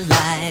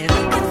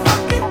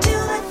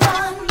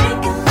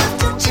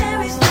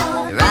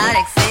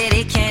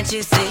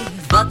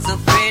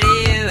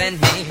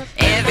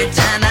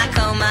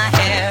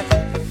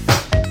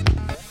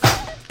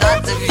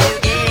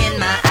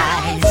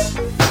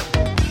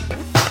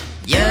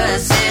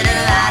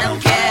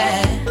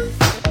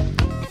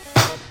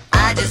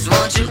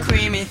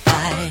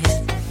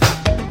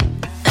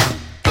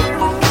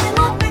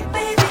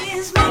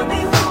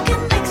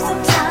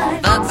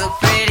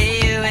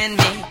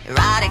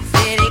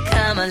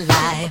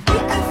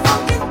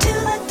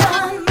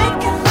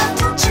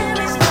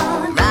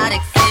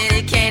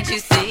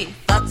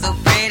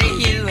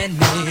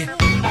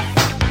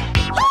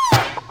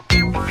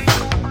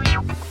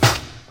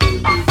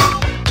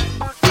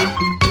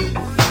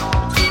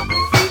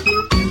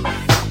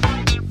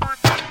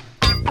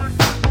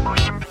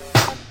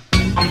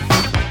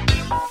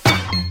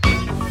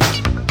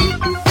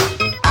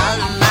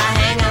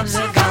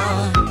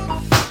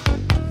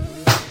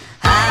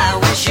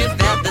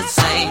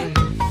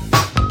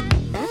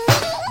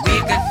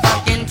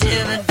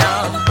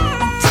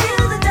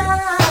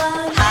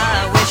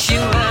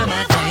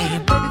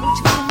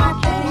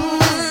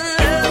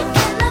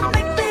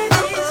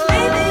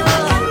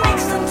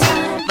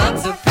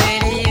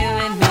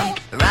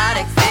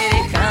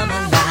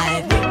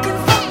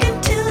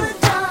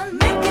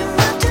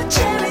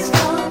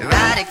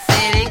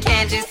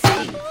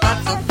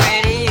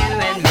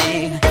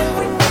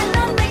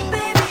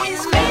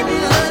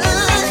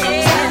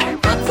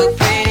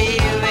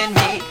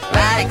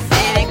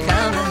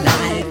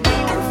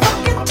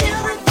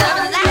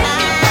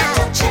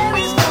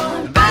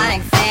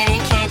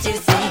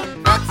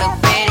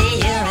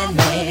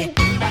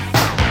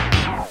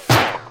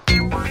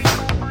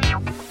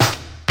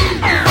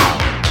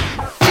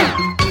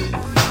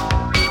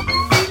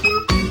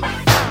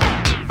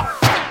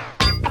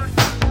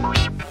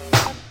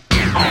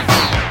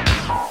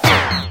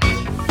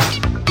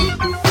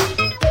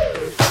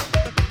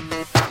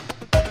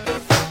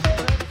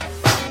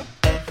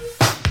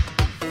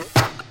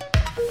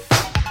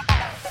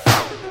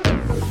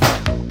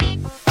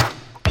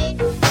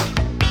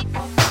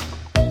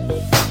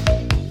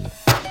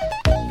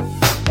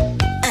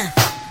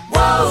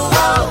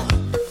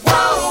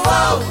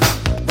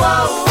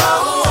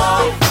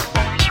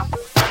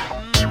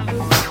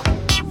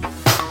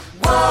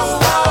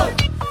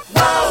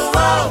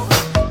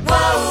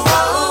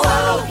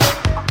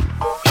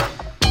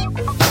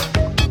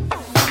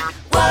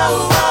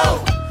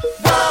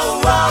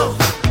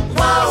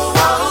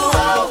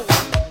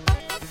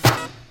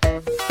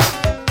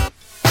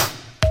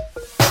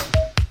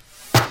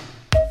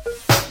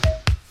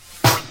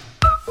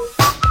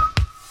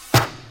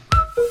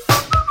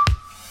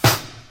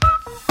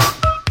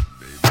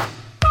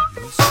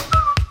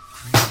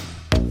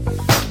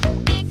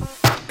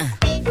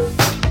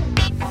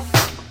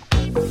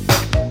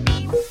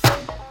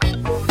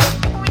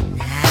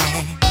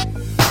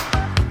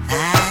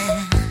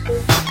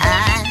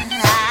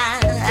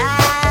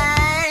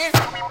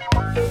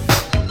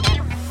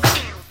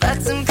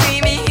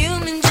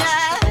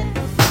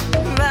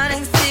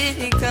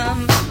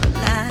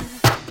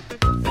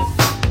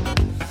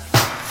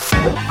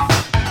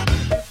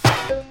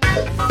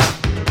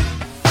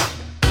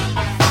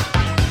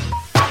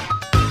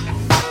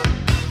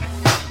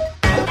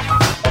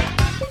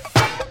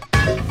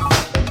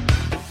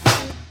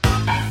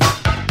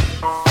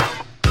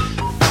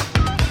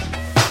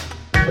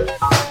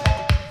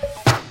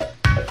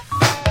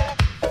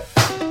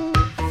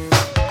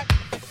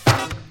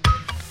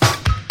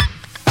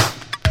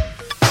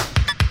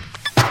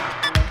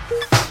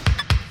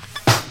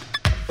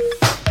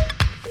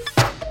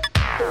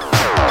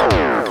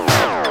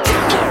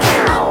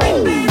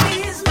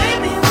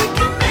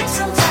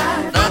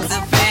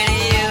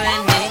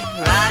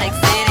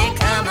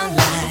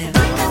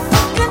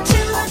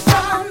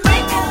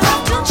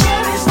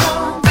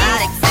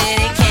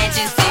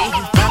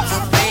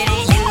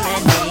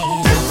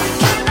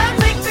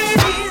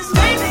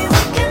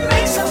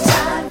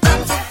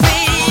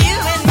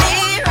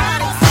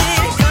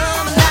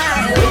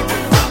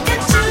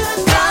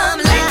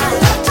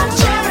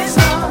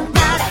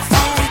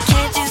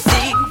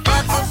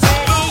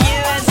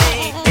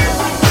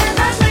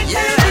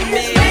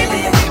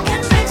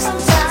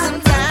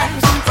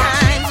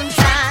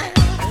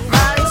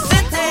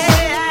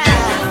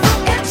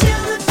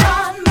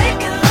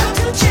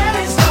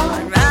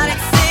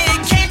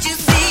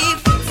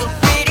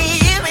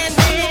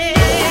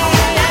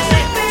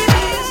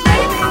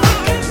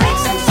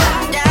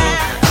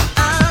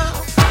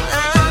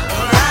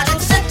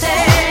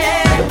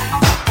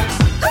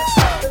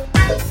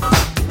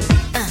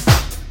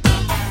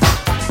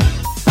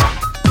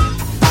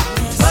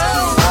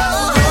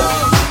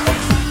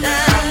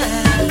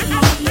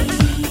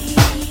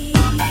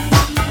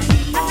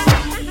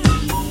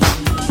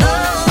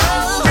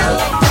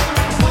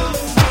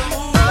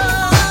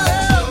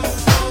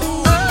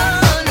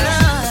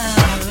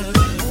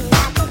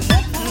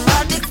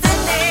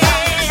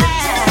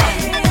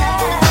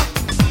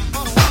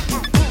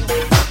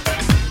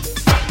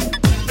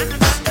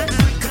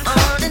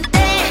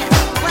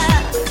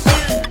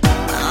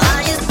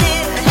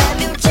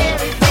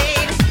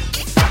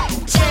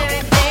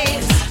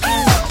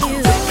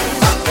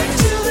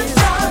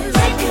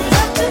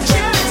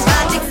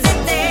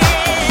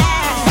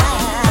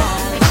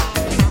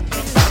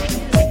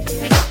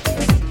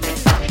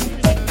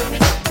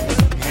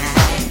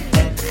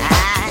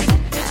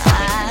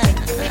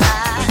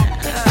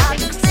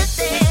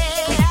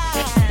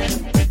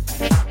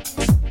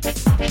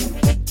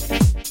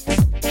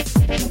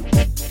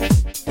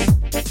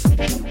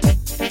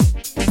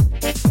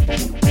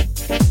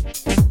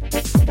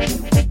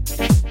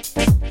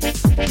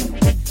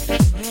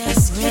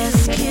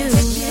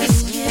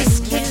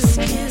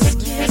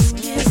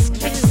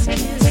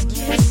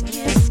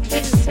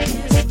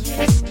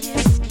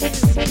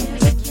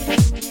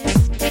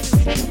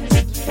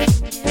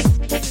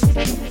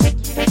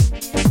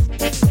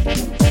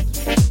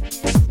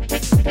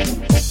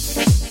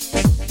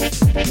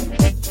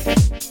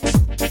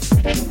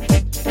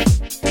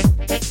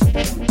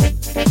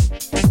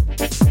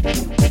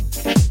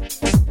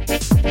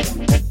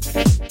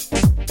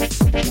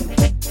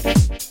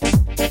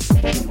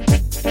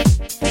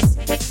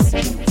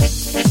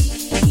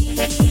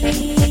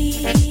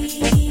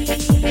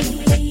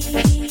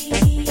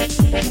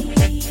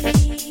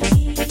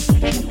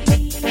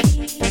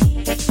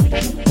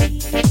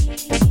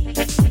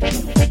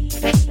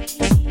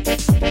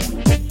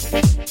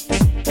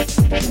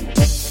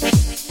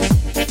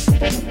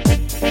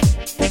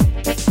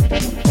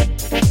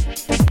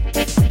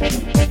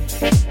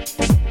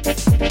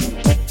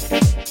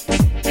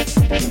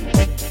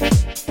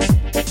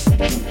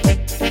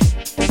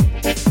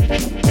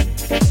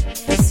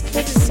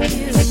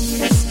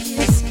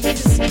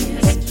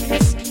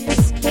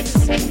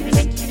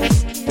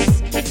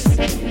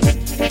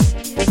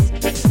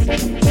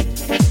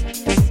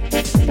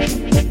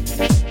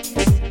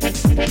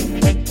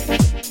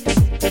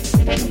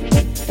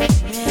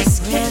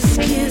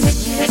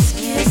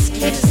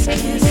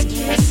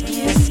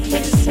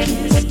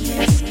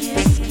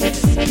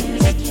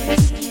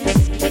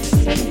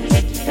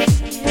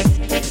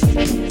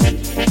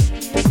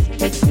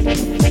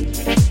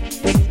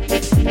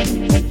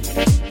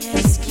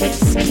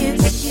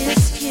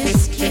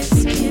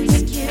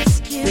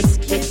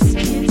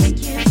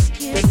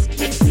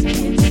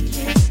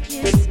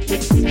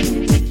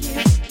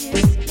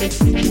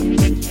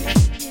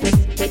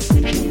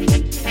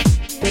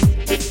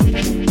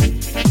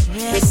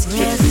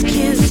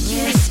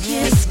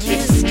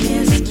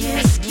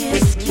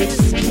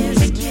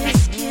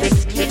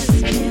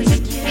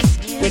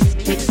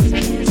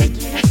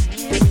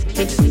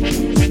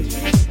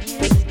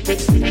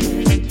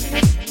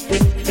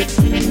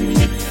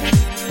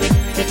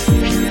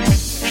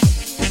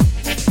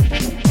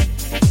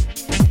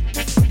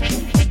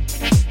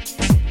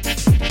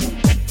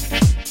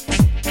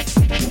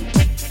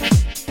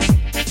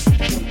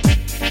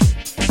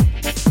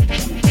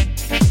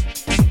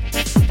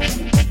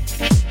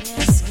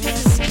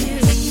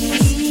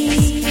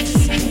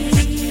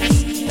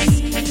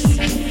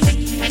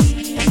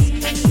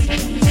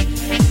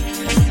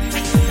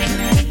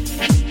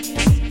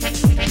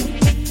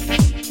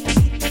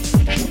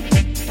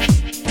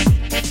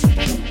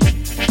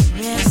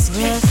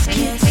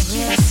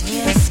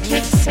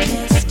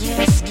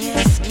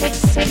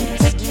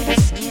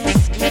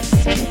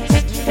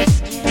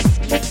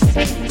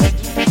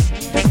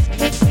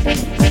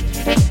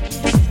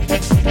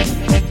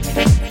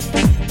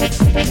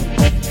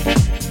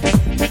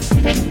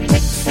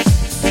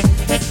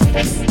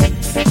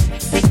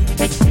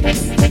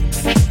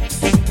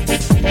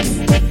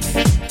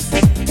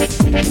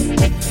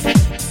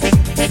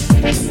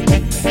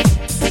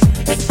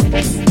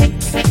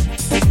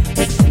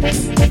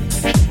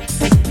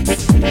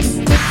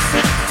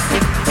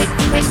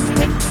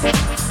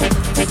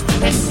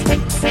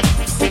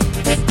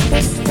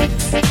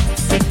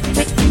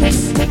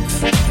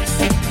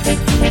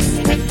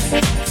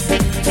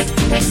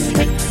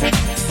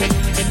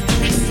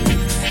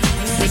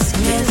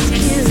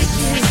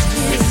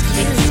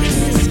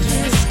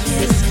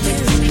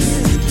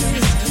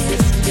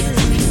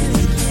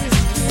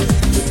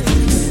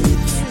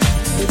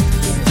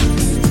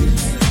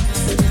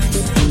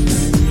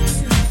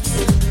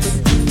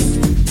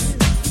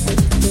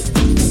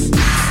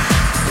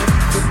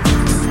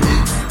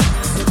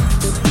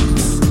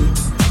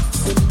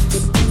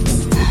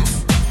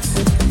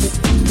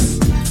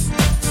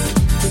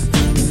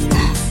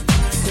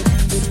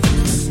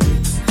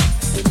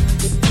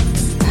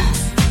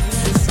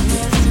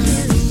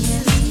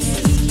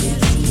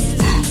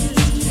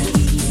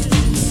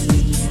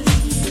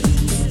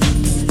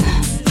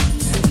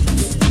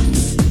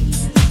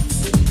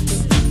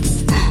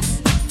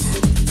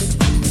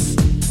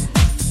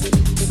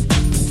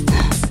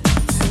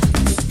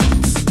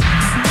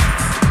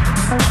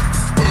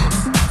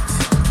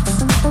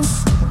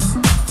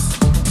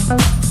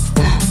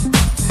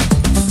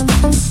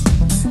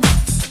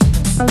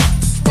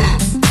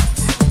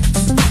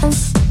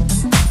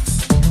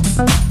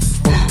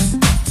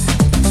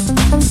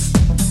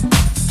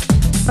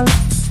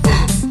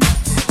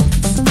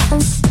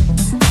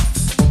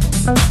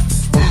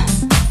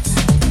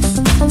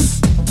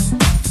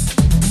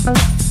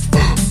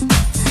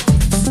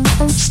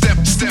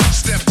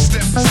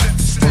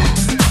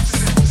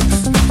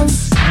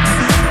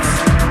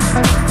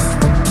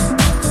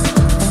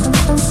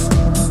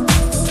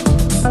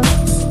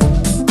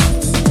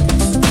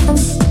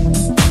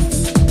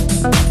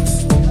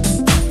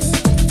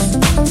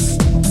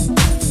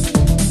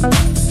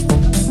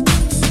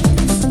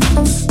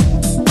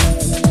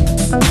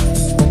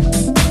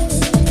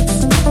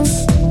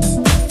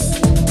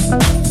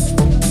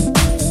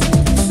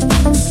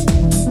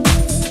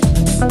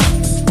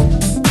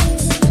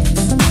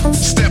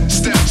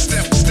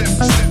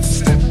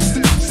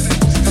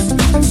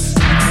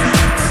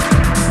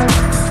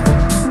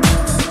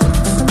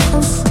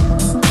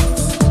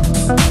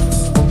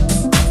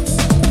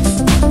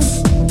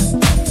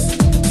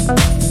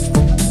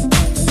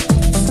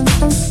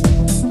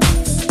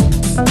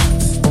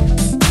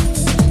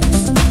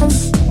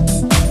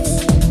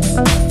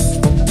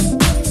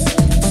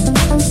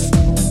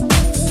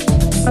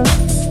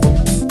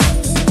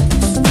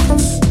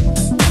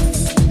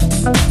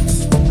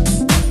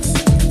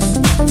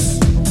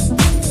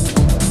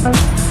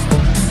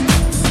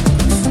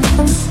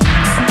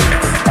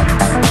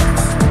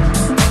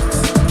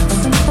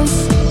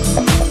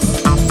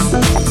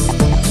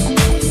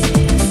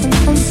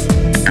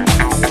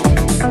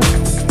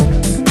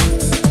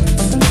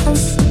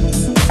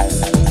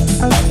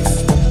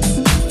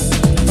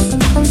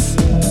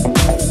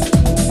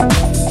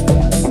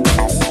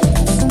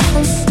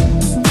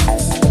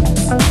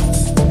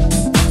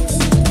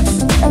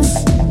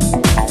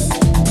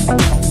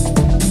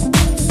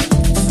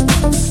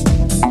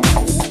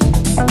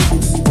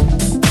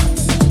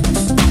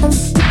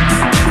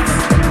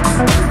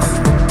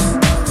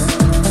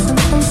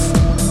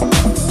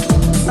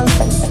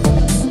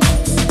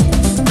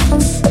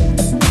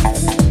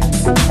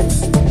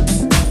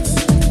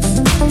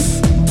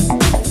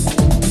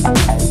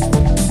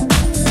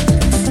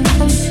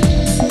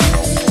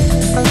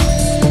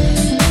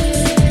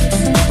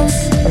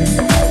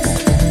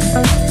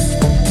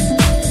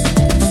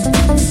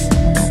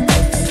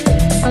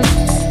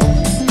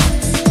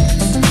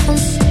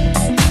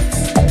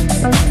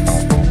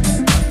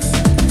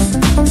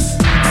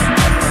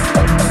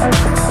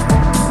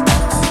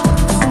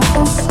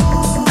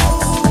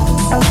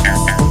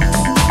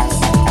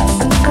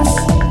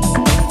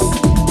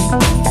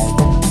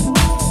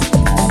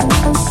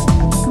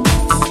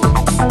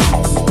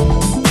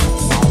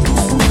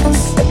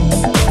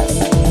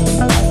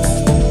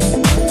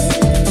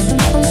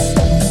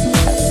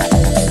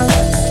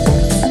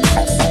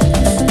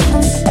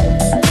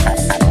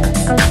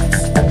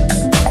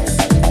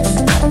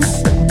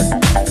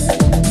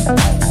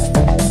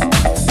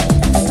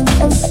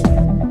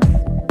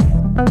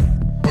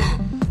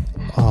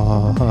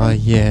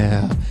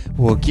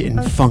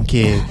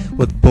 funky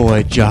with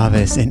Boyd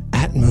Jarvis and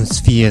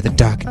Atmos-Fear, the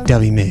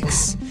Dark-N-Dubby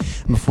mix.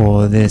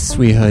 Before this,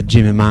 we heard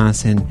Jamie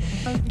Myerson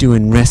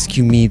doing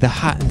Rescue Me, the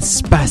hot and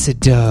spicy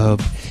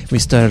dub. We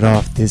started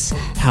off this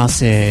house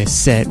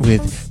set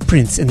with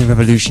Prince and the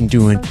Revolution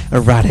doing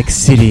Erotic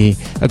City,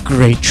 a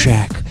great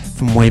track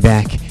from way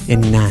back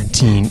in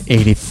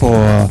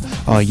 1984.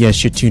 Oh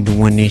yes, you're tuned to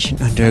One Nation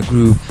Under a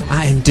Groove.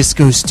 I am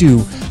Disco Stew,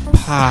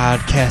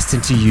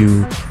 podcasting to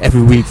you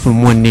every week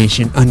from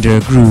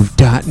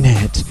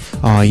onenationunderagroove.net.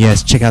 Oh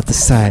yes, check out the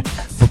site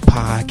for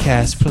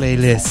podcast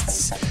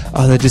playlists,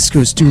 other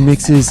Disco Stew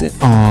mixes, and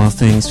all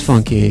things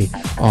funky.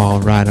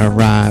 Alright,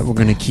 we're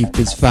gonna keep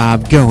this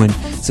vibe going,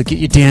 so get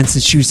your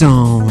dancing shoes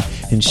on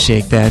and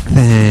shake that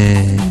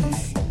thing.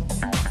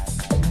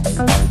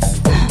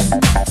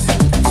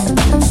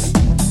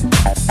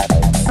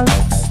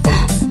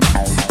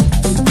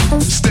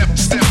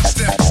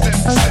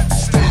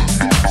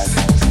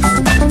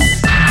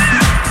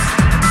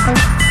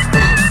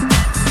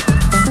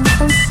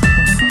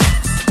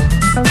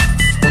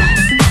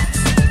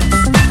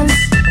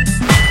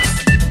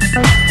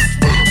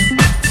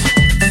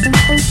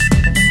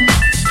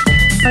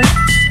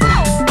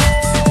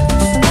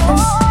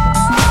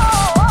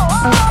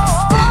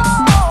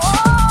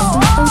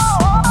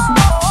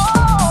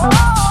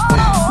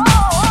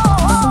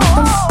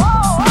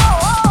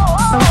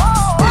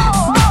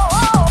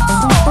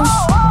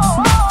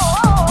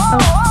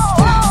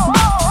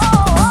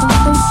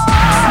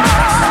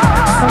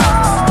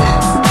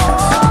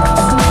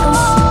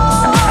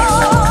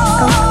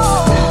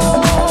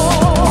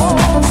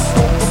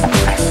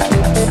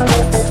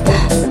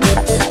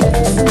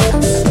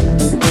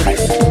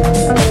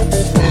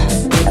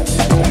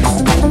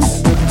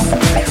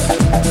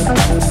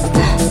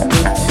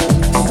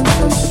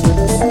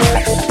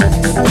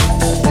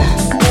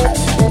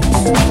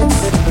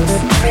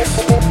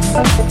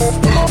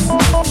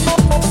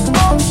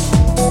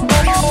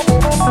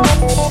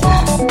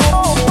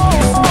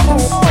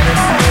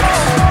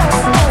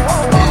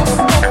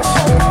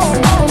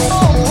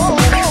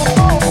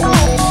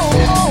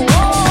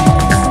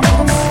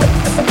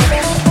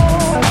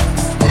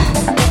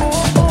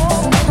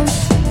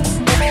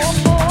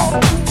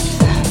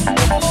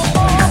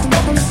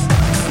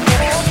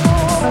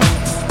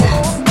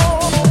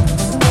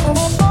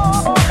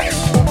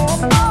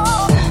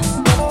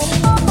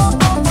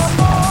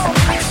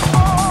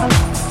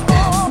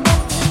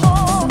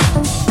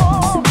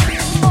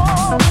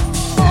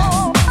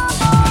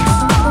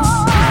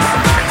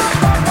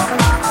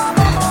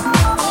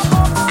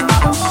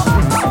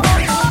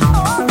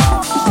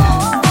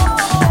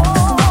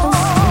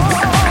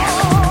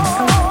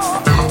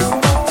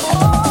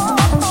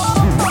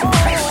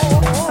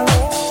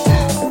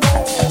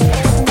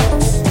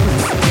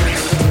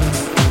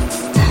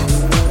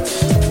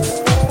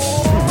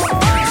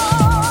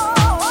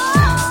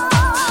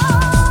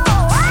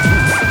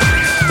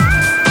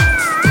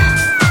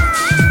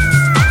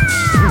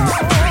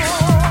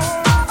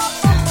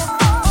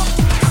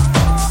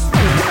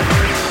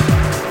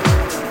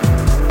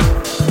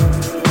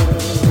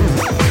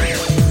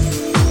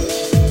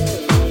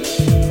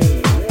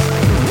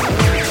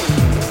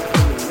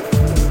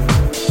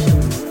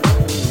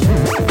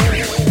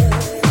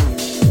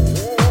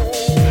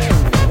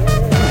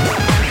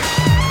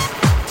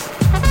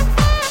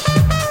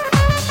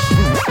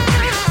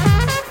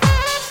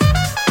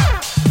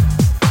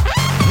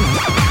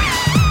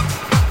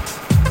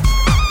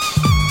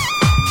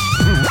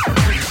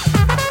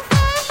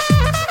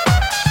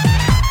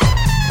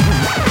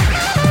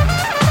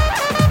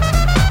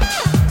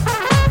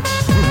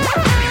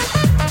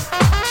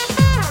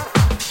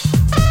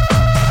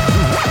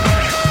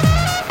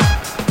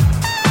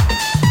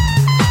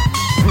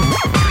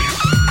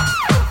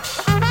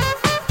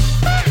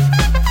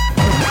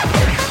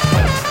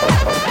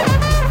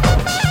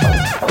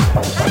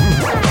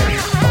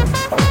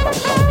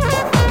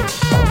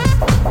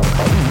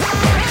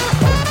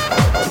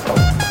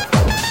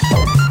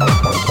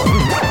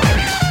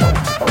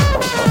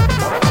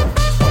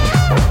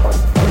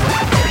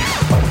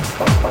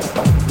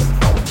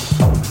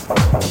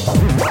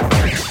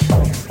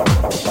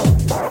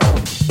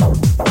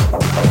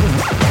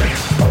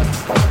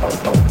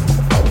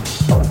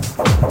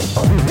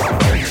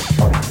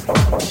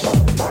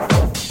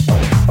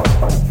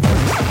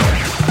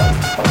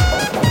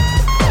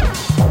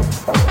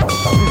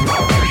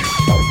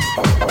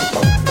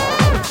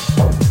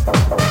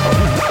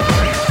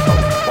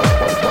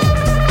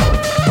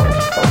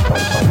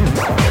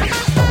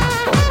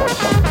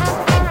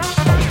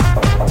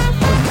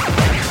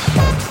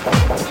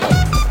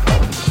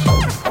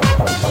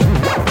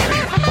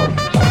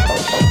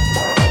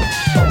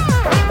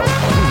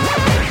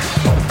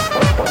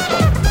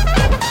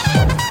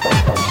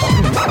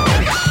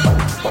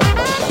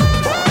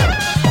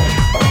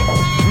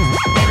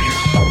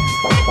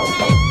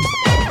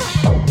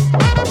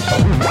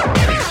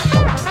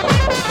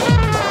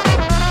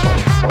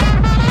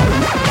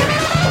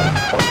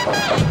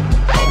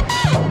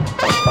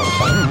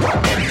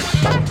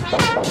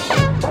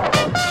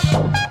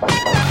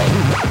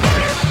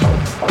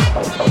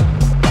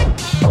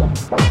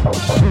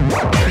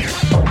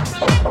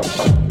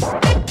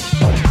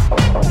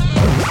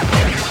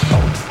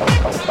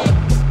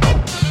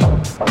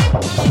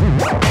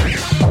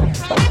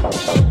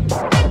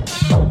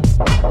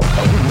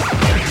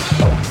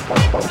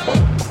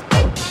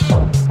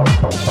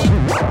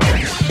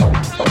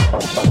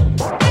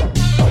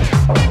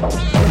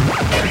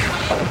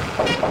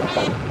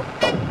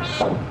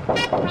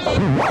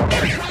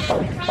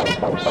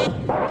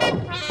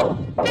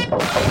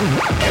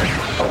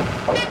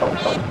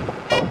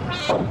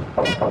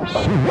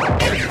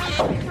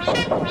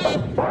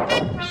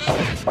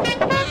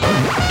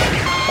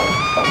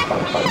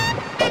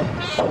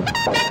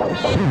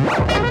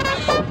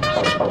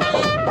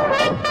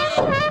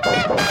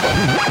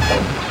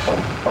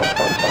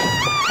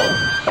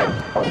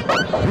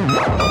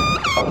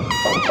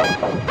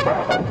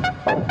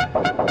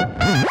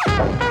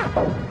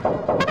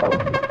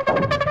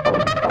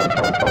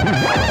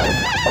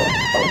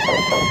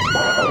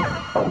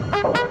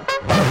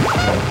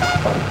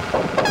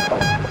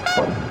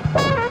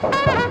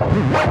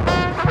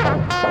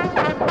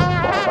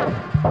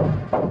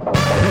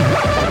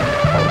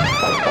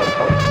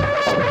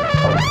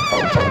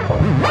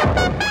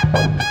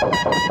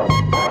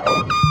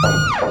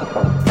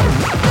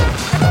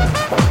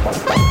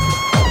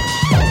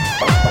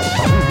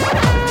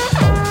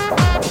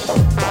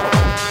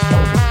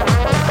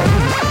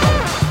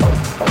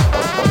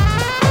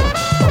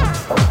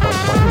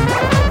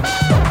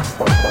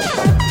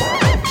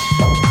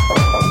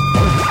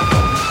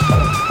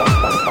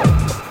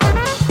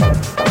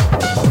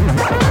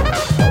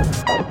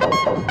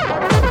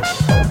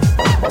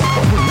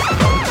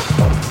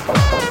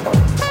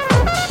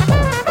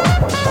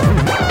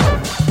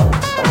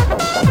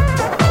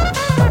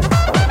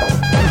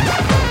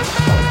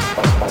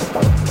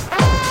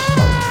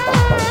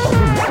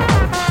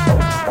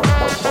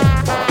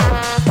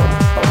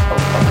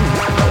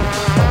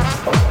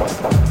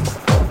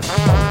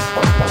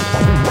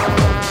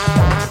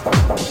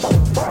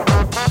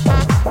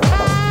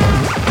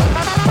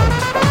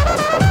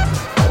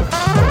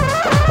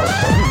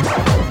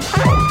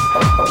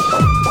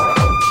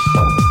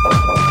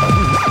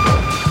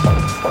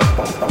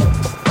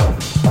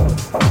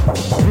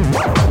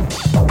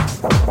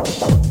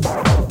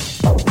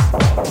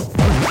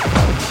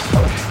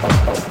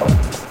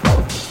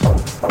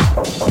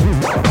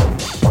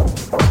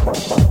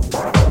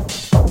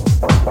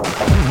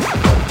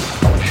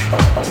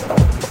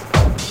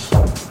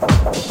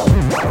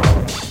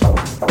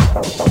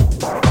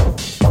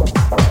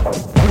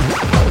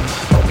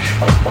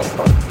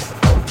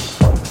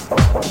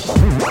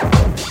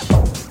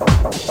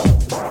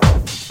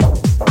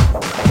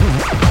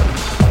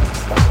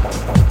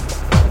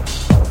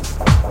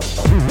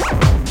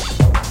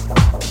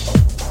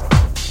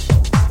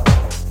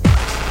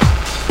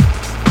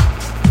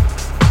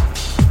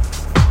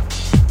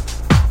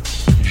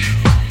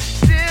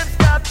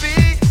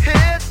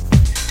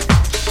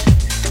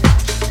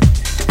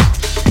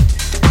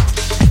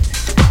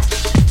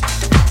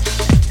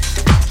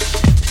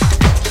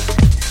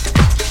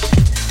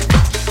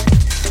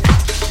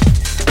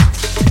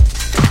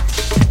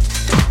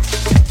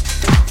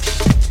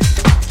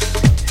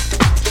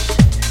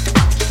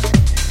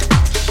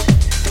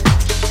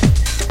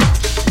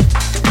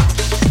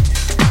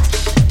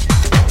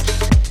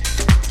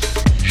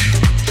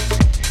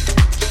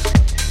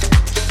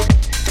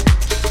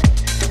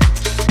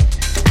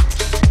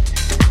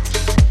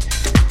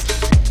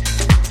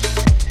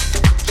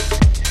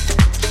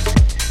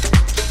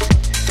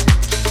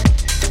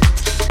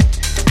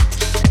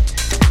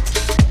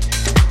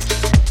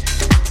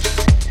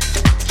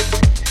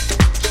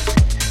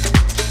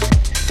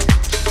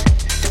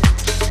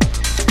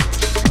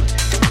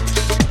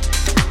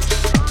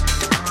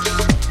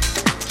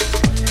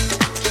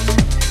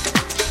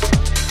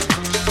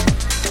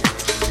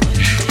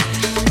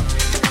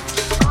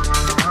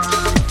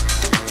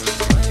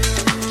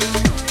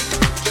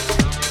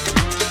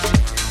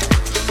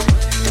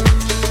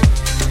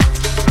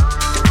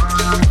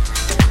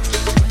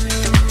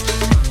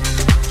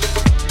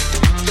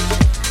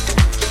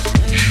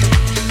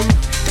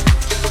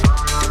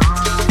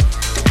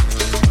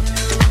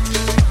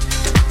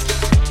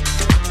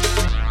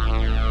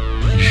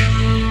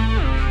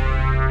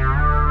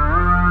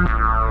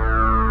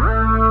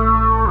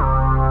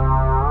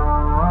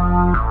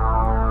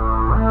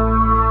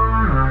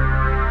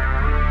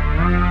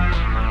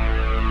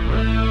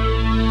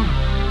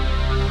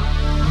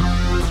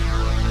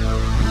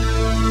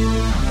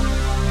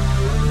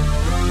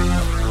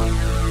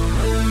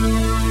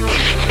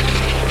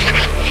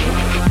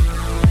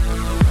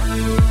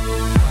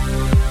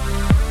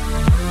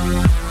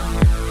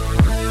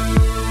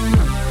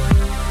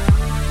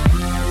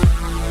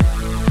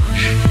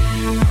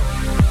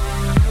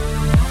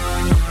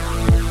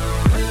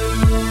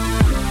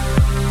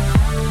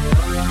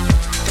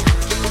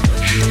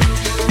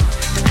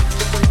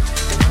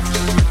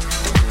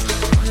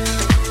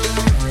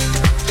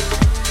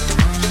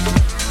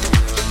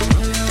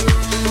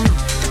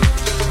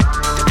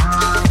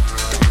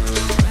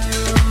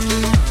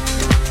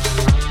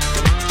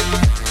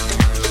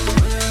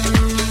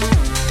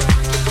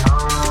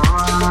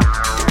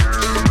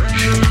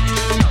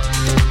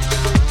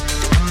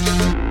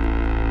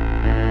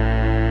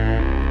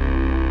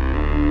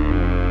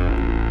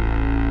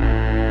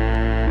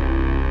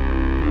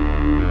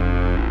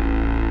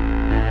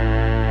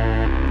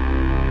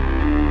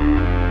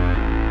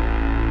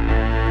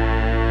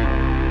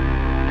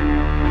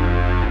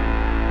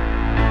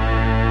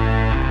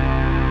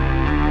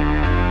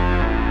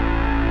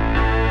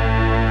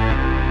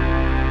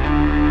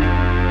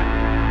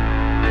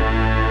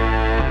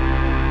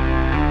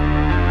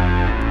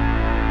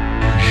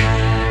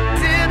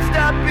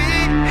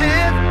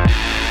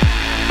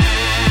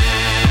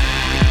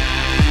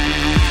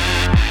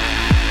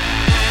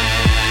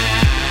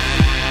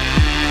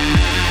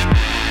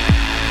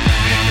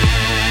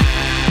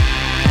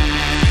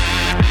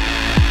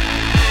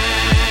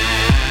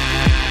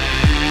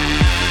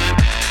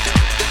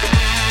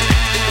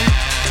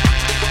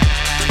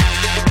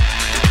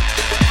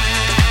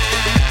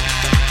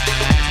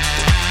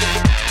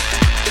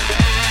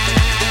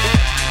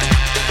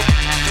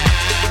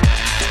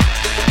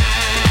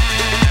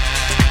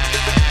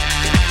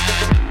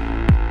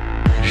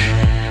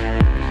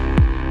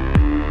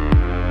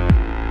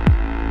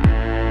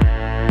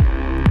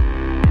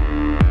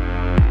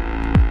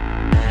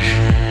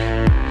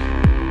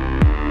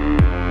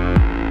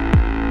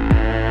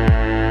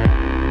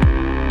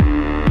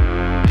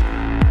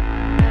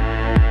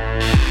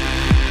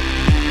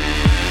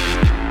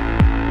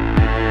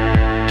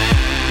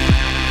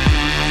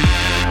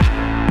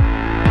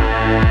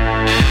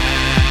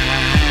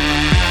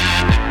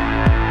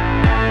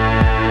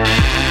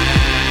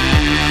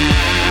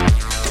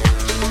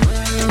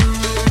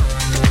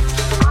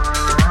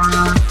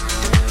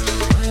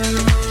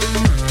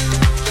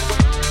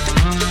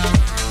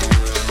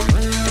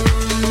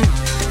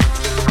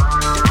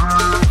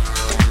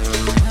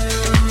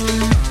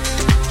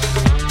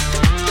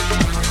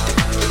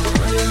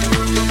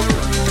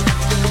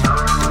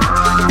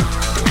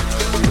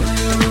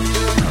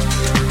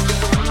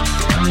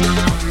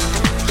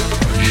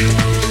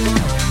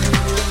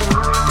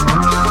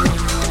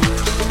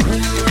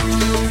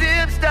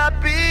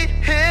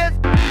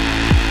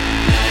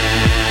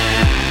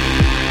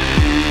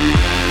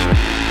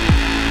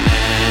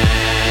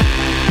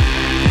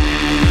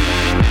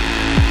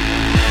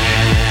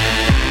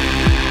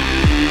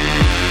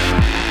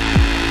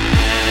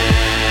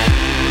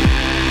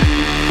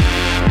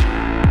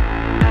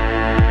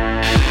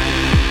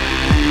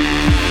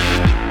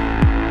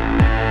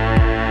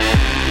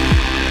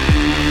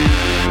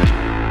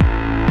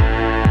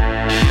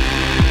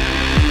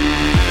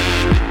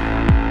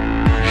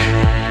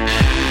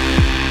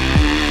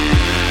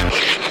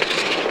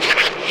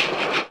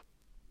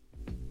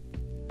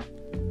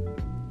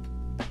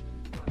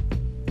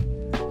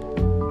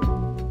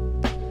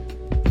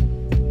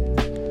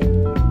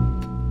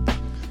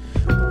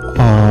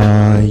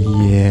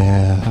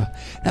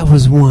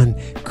 one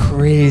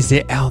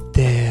crazy out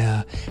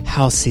there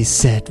housey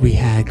set we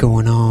had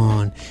going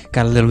on.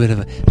 Got a little bit of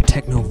a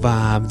techno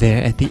vibe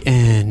there at the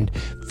end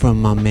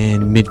from my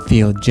man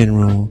Midfield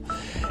General.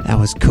 That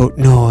was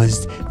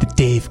Coatnoise, the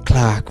Dave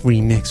Clarke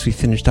remix. We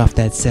finished off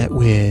that set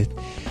with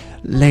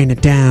Laying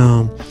It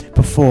Down.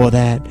 Before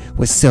that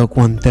was Sylk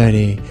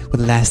 130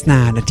 with Last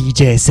Night a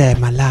DJ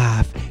Saved My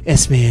Life,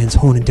 S-Man's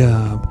Horny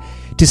Dub.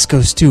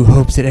 Disco Stu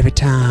hopes that every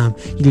time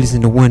you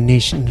listen to One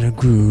Nation Under a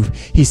Groove,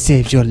 he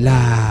saves your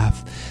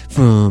life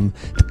from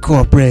the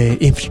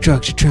corporate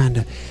infrastructure trying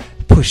to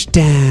push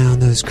down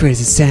those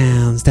crazy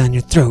sounds down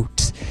your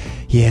throat.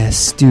 Yes,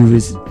 Stu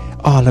is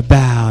all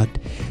about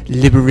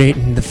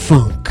liberating the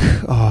funk.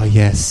 Oh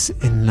yes,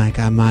 and like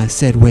I might have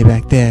said way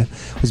back there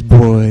was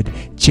Boyd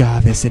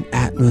Jarvis and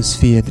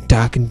Atmos-Fear, the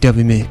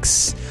Dark-N-Dubby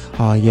mix.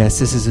 Oh yes,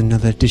 this is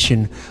another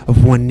edition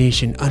of One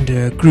Nation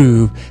Under a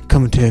Groove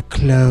coming to a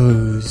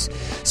close.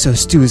 So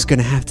Stu is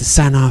gonna have to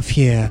sign off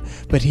here,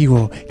 but he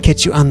will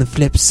catch you on the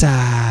flip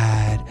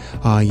side.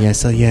 Oh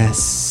yes.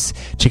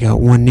 Check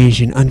out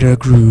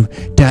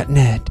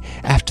onenationunderagroove.net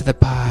after the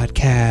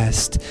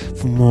podcast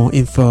for more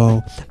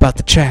info about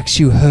the tracks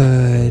you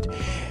heard,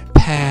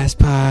 past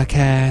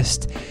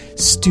podcast,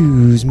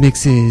 Stu's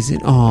mixes,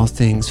 and all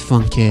things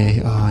funky.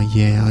 Oh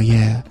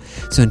yeah.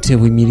 So until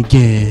we meet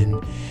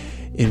again,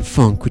 in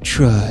Funk We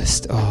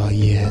Trust. Oh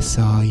yes.